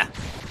it? Yeah.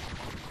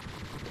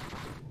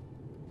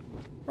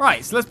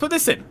 Right, so let's put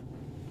this in.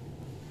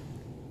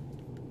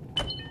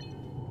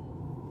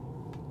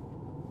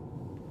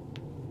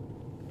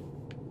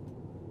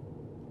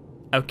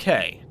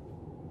 Okay.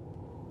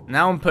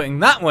 Now I'm putting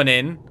that one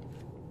in.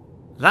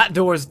 That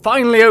door is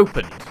finally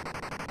opened.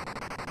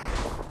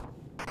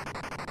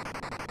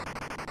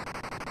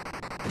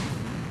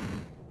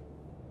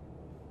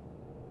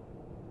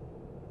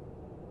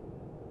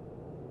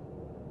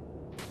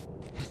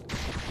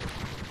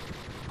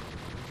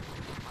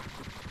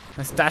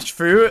 Let's dash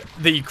through at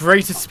the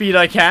greatest speed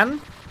I can.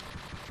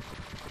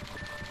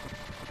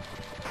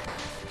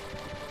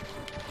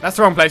 That's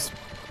the wrong place.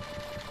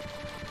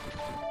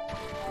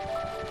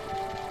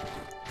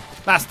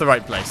 That's the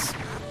right place.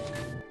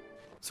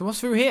 So what's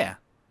through here?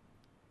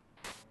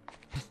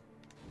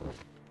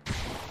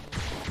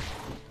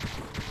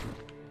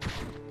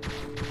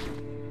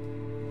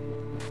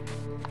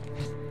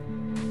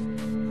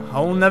 A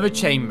whole nother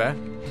chamber.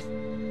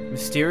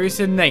 Mysterious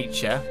in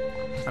nature.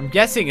 I'm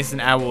guessing it's an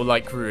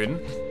owl-like ruin.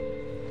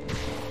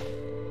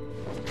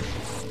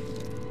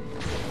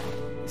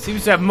 It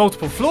seems to have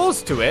multiple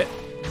floors to it.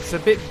 It's a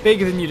bit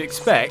bigger than you'd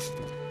expect.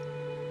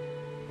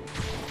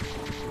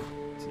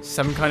 Is it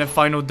some kind of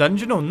final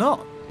dungeon or not?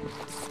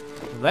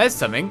 Well, there's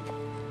something.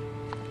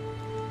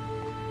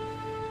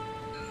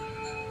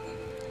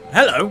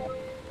 Hello.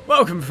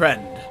 Welcome,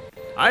 friend.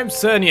 I'm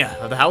Cernia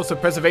of the House of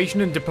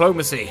Preservation and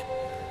Diplomacy.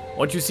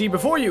 What you see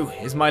before you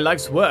is my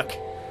life's work.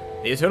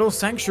 The Eternal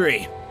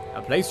Sanctuary.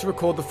 A place to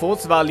record the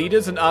thoughts of our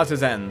leaders and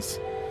artisans.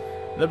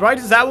 The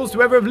brightest owls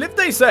to ever have lived,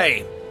 they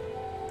say.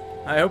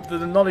 I hope that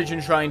the knowledge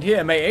enshrined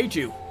here may aid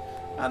you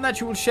and that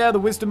you will share the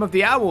wisdom of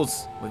the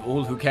owls with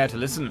all who care to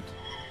listen.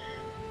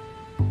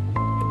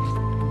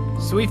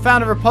 So we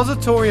found a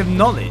repository of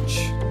knowledge.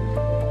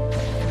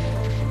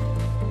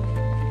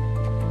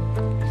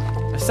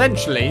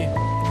 Essentially,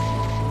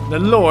 the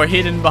lore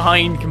hidden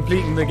behind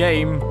completing the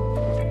game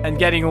and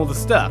getting all the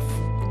stuff.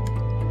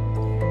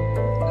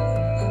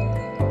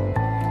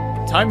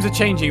 Times are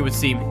changing, it would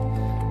seem.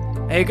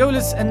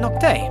 Aeolus and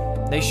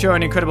Nocte, they sure are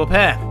an incredible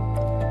pair.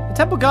 The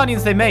temple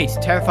guardians they made,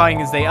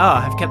 terrifying as they are,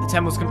 have kept the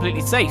temples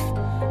completely safe.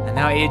 And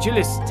now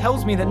Aeolus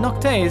tells me that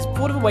Nocte is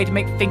thought of a way to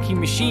make thinking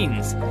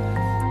machines.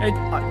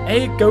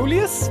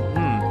 Aeolus?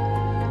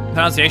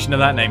 Pronunciation of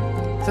that name.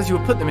 Says you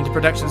will put them into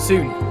production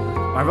soon.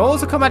 My role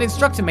as a combat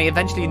instructor may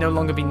eventually no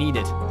longer be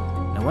needed.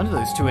 No wonder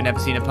those two are never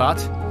seen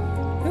apart.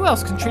 Who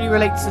else can truly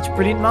relate to such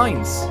brilliant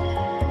minds?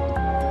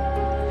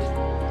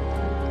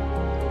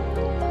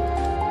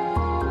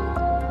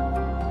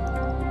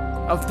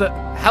 Of the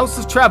House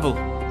of Travel,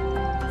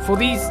 for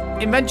these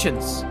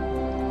inventions,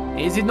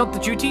 is it not the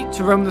duty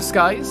to roam the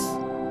skies?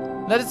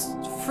 Let us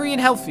free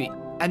and healthy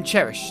and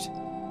cherished.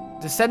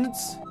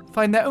 Descendants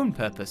find their own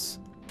purpose.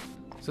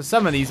 So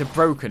some of these are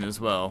broken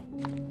as well.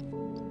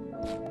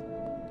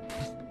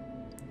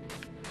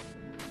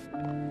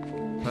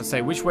 Let's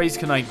say, which ways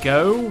can I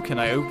go? Can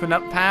I open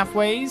up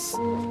pathways?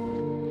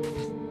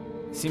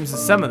 Seems that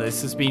some of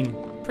this has been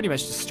pretty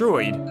much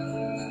destroyed.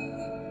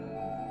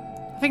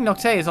 I think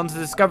Nocte is onto the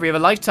discovery of a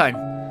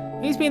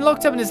lifetime. He's been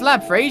locked up in his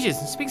lab for ages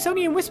and speaks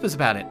only in whispers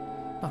about it.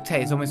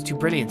 Nocte is almost too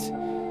brilliant.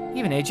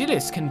 Even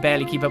Aeolus can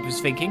barely keep up with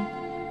his thinking.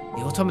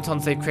 The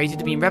automatons they've created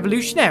have been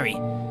revolutionary. If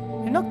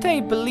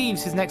Nocte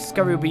believes his next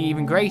discovery will be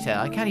even greater,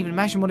 I can't even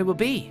imagine what it will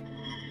be.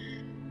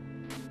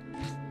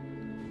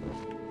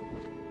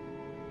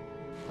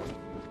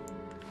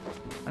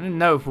 I don't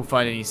know if we'll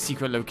find any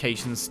secret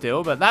locations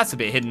still, but that's a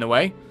bit hidden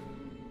away.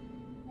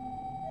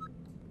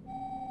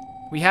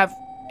 We have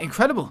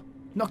incredible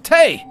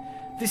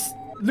Nocte! This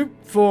loop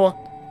for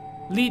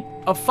lead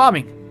of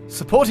farming.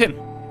 Support him.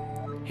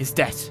 His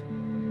debt.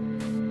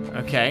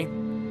 Okay.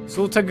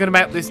 So we're talking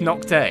about this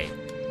Nocte.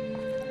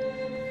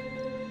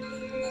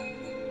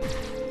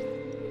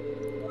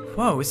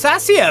 Whoa, it's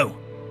Asio!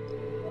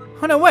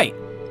 Oh no, wait.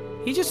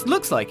 He just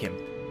looks like him.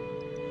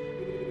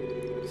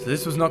 So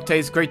this was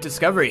Nocte's great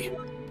discovery.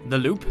 The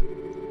loop.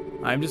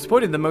 I am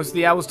disappointed that most of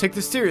the owls take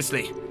this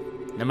seriously.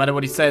 No matter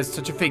what he says,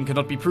 such a thing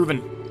cannot be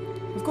proven.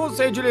 Of course,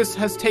 Aeolus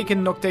has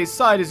taken Nocte's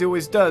side as he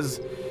always does.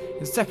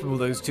 Inseparable,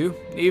 those two,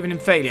 even in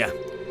failure.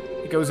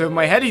 It goes over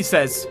my head, he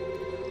says.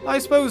 I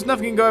suppose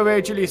nothing can go over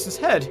Aeolus'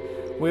 head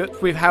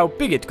with how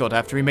big it got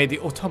after he made the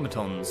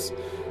automatons.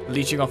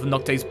 Leeching off of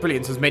Nocte's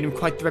brilliance has made him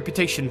quite the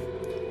reputation.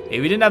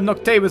 If he didn't have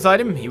Nocte beside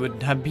him, he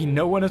would have been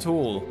no one at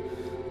all.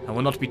 I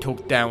will not be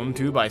talked down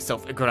to by a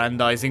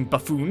self-aggrandizing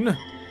buffoon.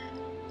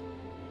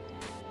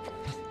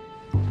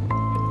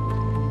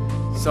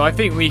 So I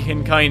think we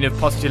can kind of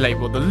postulate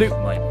what the loop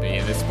might be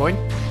at this point.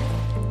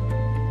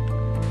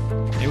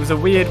 It was a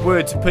weird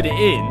word to put it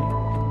in.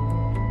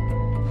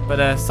 But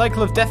a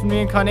cycle of death and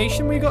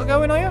reincarnation we got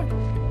going, are you?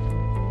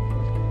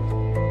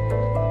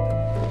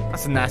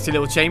 That's a nasty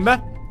little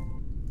chamber.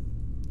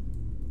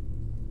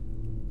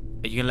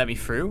 Are you going to let me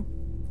through?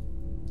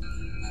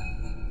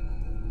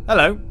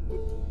 Hello.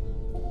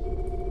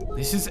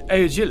 This is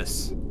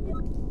Aeolus.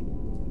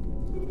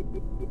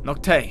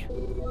 Nocte.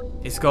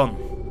 It's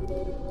gone.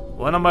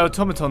 One of my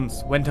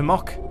automatons went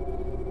amok.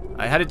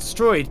 I had it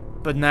destroyed,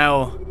 but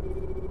now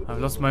I've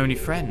lost my only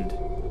friend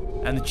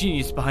and the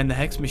genius behind the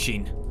hex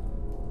machine.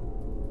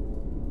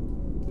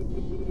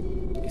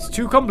 It's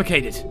too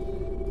complicated.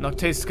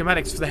 Nocte's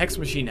schematics for the hex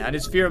machine and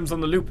his theorems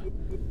on the loop.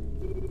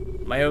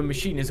 My own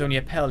machine is only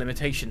a pale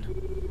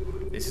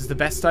imitation. This is the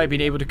best I've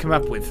been able to come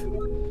up with.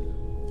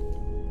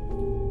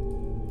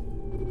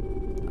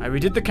 I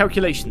redid the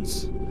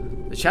calculations.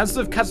 The chances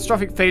of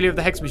catastrophic failure of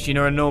the hex machine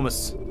are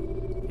enormous.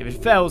 If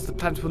it fails, the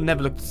planet will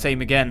never look the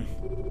same again.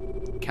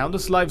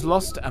 Countless lives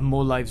lost and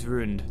more lives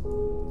ruined.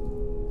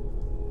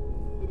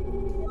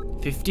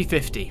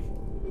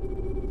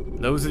 50-50.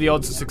 Those are the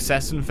odds of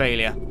success and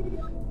failure.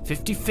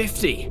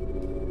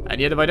 50-50. And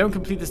yet if I don't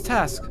complete this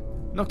task,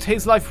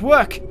 Nocte's life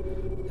work,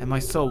 then my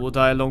soul will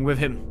die along with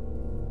him.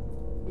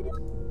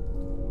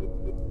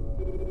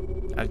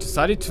 I've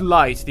decided to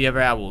lie to the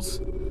other owls.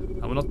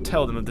 I will not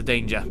tell them of the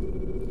danger.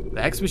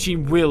 The hex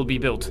machine will be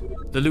built.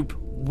 The loop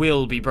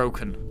will be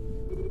broken.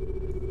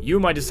 You,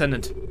 my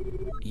descendant,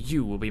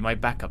 you will be my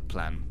backup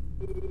plan.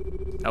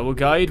 I will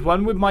guide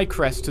one with my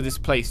crest to this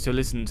place to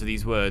listen to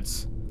these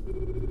words.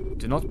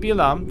 Do not be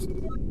alarmed.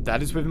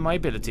 That is within my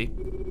ability.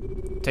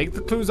 Take the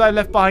clues I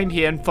left behind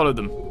here and follow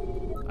them.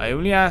 I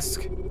only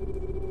ask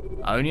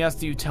that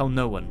you tell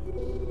no one.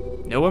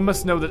 No one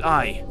must know that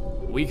I,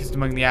 weakest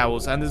among the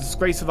owls and the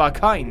disgrace of our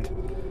kind,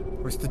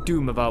 risk the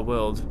doom of our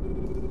world.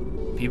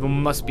 People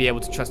must be able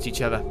to trust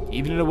each other,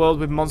 even in a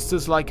world with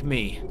monsters like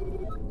me.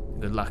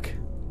 Good luck.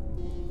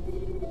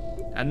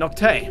 And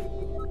Nocte,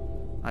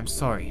 I'm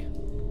sorry.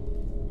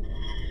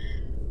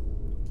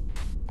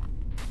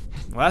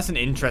 Well, that's an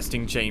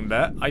interesting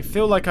chamber. I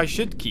feel like I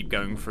should keep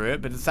going through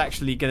it, but it's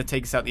actually going to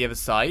take us out the other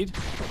side.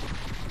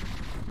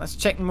 Let's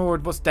check more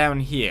what's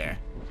down here.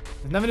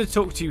 There's nothing to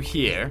talk to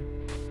here.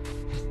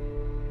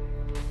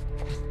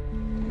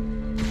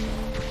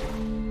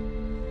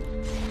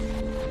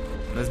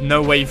 There's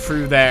no way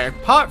through there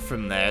apart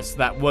from there, so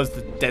that was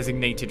the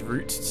designated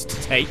route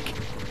to take.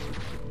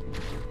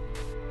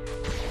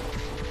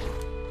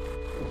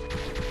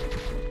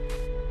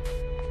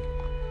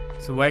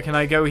 So where can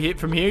I go here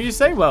from here, you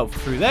say? Well,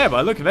 through there by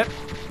the look of it.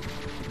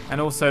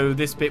 And also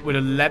this bit would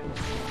have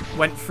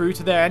went through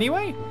to there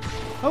anyway.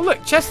 Oh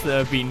look, chests that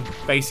have been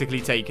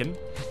basically taken.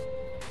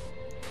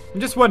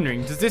 I'm just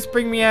wondering, does this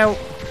bring me out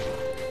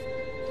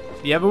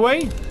the other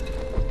way?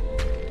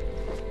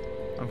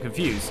 I'm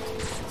confused.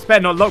 It's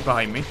better not lock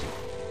behind me.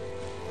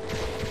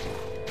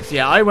 So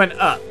yeah, I went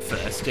up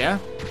first, yeah?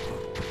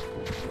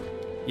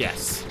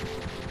 Yes.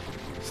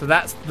 So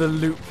that's the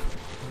loop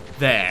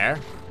there.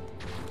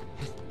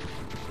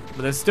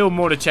 But there's still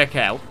more to check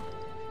out.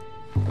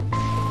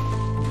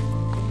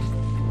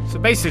 So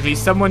basically,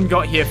 someone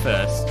got here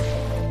first.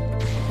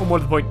 Or more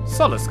to the point,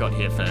 Solus got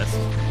here first.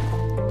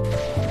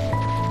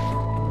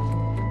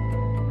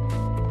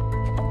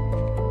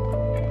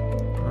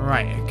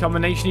 Alright,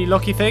 combination-y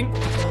locky thing.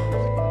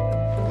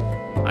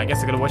 I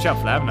guess I gotta watch out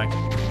for that, haven't I?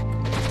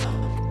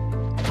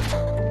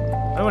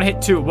 I don't want to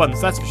hit two at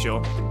once, that's for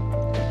sure.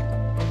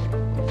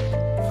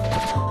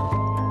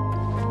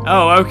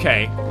 Oh,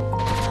 okay.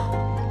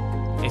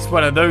 It's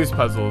one of those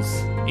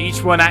puzzles.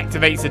 Each one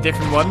activates a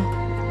different one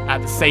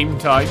at the same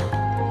time.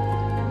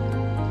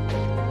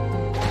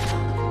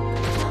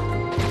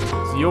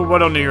 So you're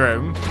one on your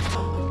own.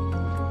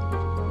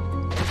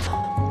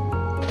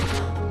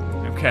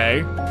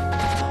 Okay.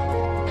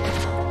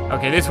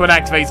 Okay, this one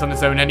activates on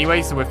its own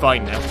anyway, so we're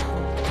fine now.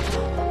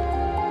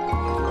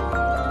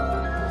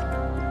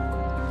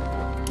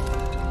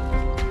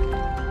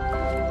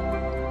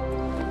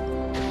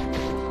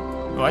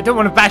 Well, I don't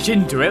want to bash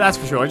into it, that's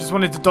for sure. I just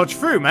wanted to dodge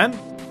through, man.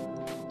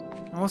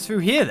 What's through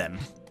here, then?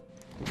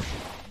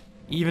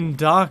 Even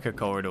darker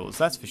corridors,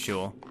 that's for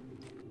sure.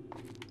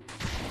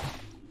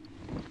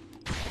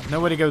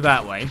 Nowhere to go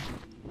that way.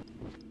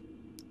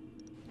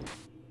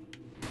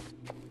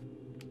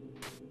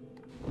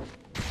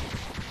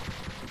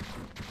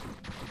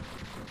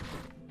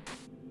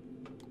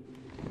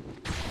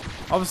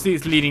 Obviously,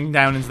 it's leading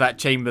down into that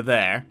chamber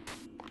there.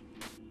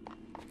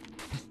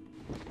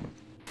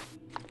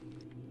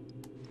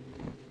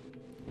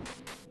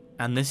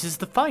 And this is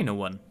the final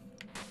one.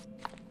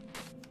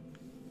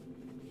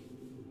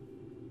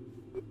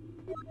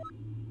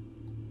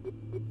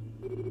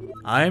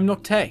 I am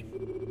Nocte.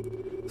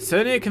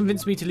 Cernia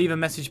convinced me to leave a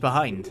message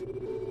behind.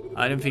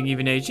 I don't think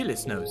even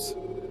Aegilis knows,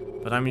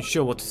 but I'm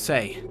unsure what to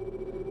say.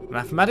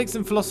 Mathematics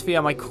and philosophy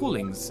are my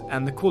callings,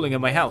 and the calling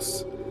of my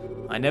house.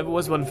 I never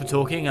was one for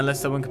talking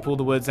unless someone could pull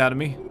the words out of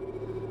me.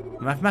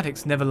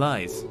 Mathematics never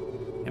lies.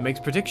 It makes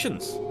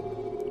predictions.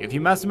 If you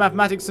master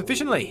mathematics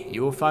sufficiently,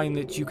 you will find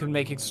that you can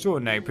make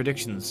extraordinary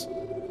predictions.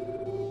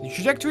 The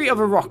trajectory of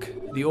a rock,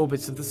 the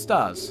orbits of the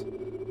stars.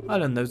 I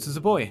learned those as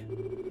a boy.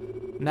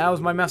 Now as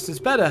my master's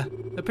better,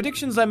 the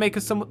predictions I make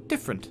are somewhat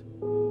different.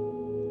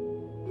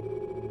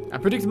 I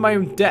predicted my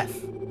own death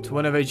to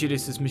one of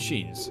Aegilis'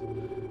 machines.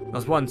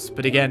 Not once,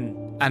 but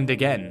again and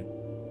again,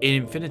 in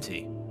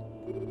infinity.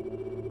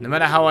 No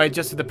matter how I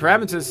adjusted the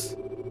parameters,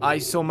 I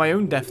saw my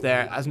own death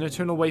there as an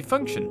eternal wave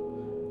function,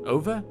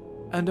 over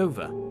and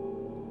over.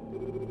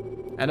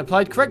 And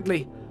applied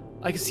correctly,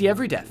 I could see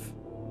every death,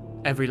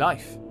 every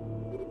life.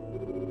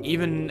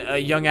 Even a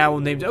young owl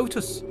named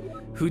Otus,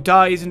 who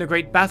dies in a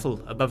great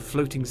battle above a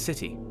floating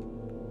city.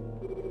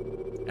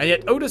 And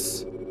yet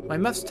Otus, my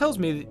maths tells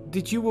me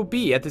that you will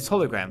be at this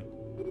hologram.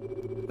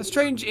 A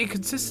strange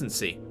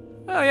inconsistency.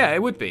 Oh yeah,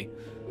 it would be.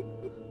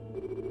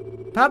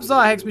 Perhaps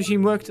our hex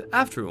machine worked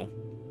after all.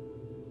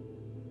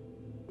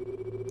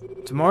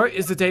 Tomorrow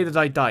is the day that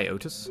I die,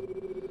 Otus.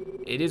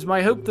 It is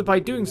my hope that by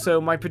doing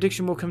so, my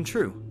prediction will come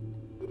true.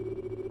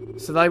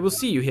 So that I will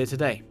see you here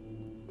today.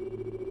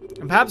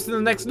 And perhaps in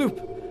the next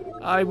loop,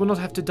 I will not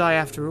have to die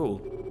after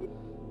all.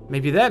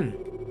 Maybe then,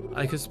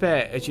 I could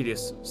spare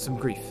Aegilis some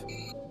grief.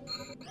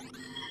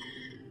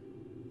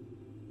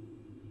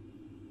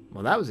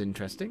 Well, that was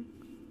interesting.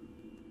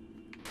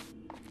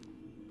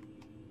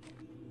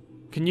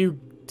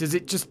 Does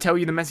it just tell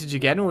you the message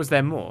again, or is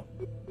there more?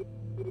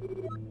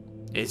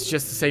 It's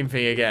just the same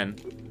thing again.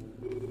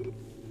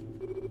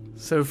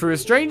 So through a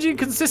strange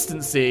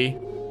inconsistency,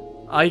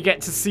 I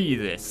get to see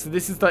this. So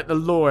this is like the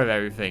lore of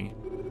everything.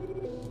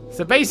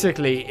 So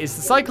basically, it's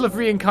the cycle of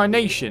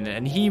reincarnation,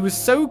 and he was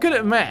so good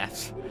at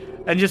math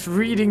and just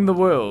reading the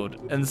world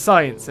and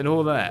science and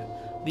all that,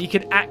 that he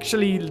could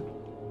actually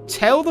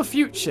tell the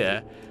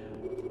future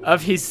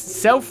of his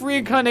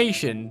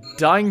self-reincarnation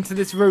dying to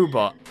this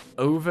robot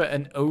over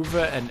and over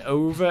and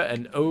over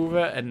and over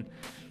and...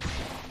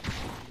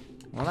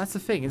 Well, that's the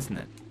thing, isn't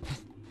it?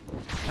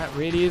 That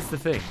really is the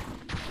thing.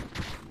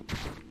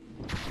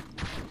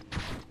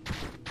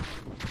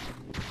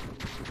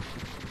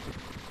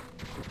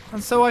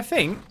 And so I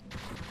think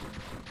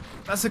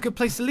that's a good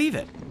place to leave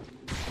it.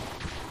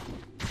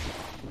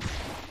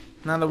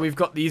 Now that we've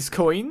got these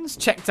coins,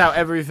 checked out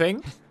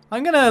everything,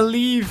 I'm going to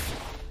leave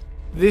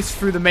this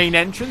through the main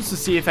entrance to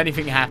see if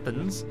anything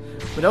happens.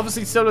 But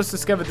obviously Solus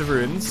discovered the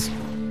ruins.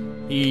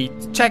 He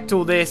checked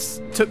all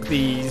this, took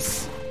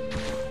these,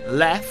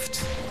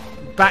 left,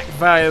 back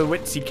via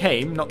which he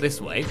came, not this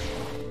way.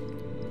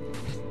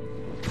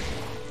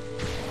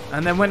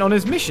 And then went on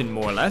his mission,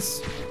 more or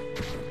less.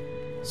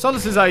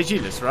 Solus is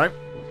Aegilis, right?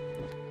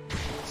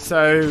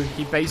 So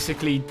he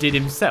basically did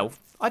himself.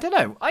 I don't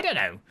know. I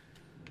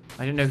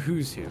don't know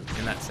who's who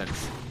in that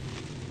sense.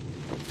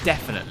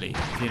 Definitely,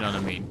 if you know what I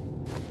mean.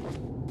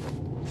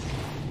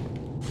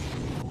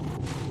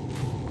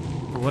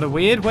 But what a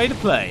weird way to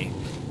play.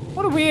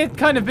 What a weird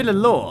kind of bit of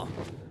lore.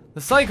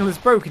 The cycle is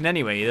broken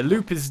anyway, the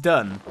loop is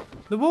done.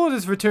 The world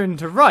has returned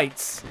to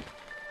rights.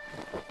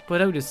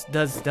 But Otus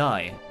does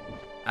die,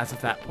 as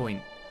of that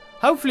point.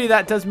 Hopefully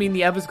that does mean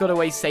the others got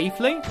away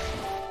safely.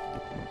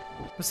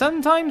 But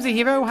sometimes a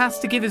hero has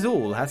to give his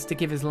all, has to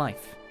give his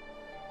life.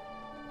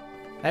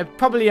 There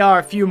probably are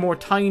a few more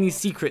tiny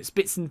secrets,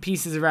 bits and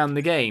pieces around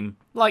the game.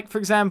 Like, for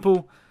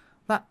example,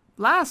 that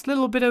last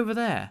little bit over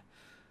there.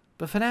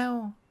 But for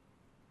now,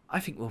 I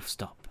think we'll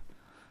stop.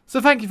 So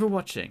thank you for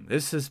watching.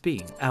 This has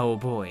been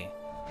Owlboy.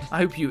 I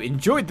hope you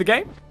enjoyed the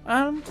game,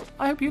 and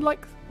I hope you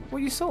like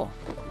what you saw.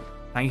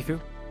 Thank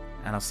you,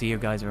 and I'll see you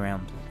guys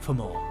around for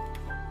more.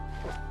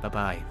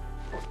 Bye-bye.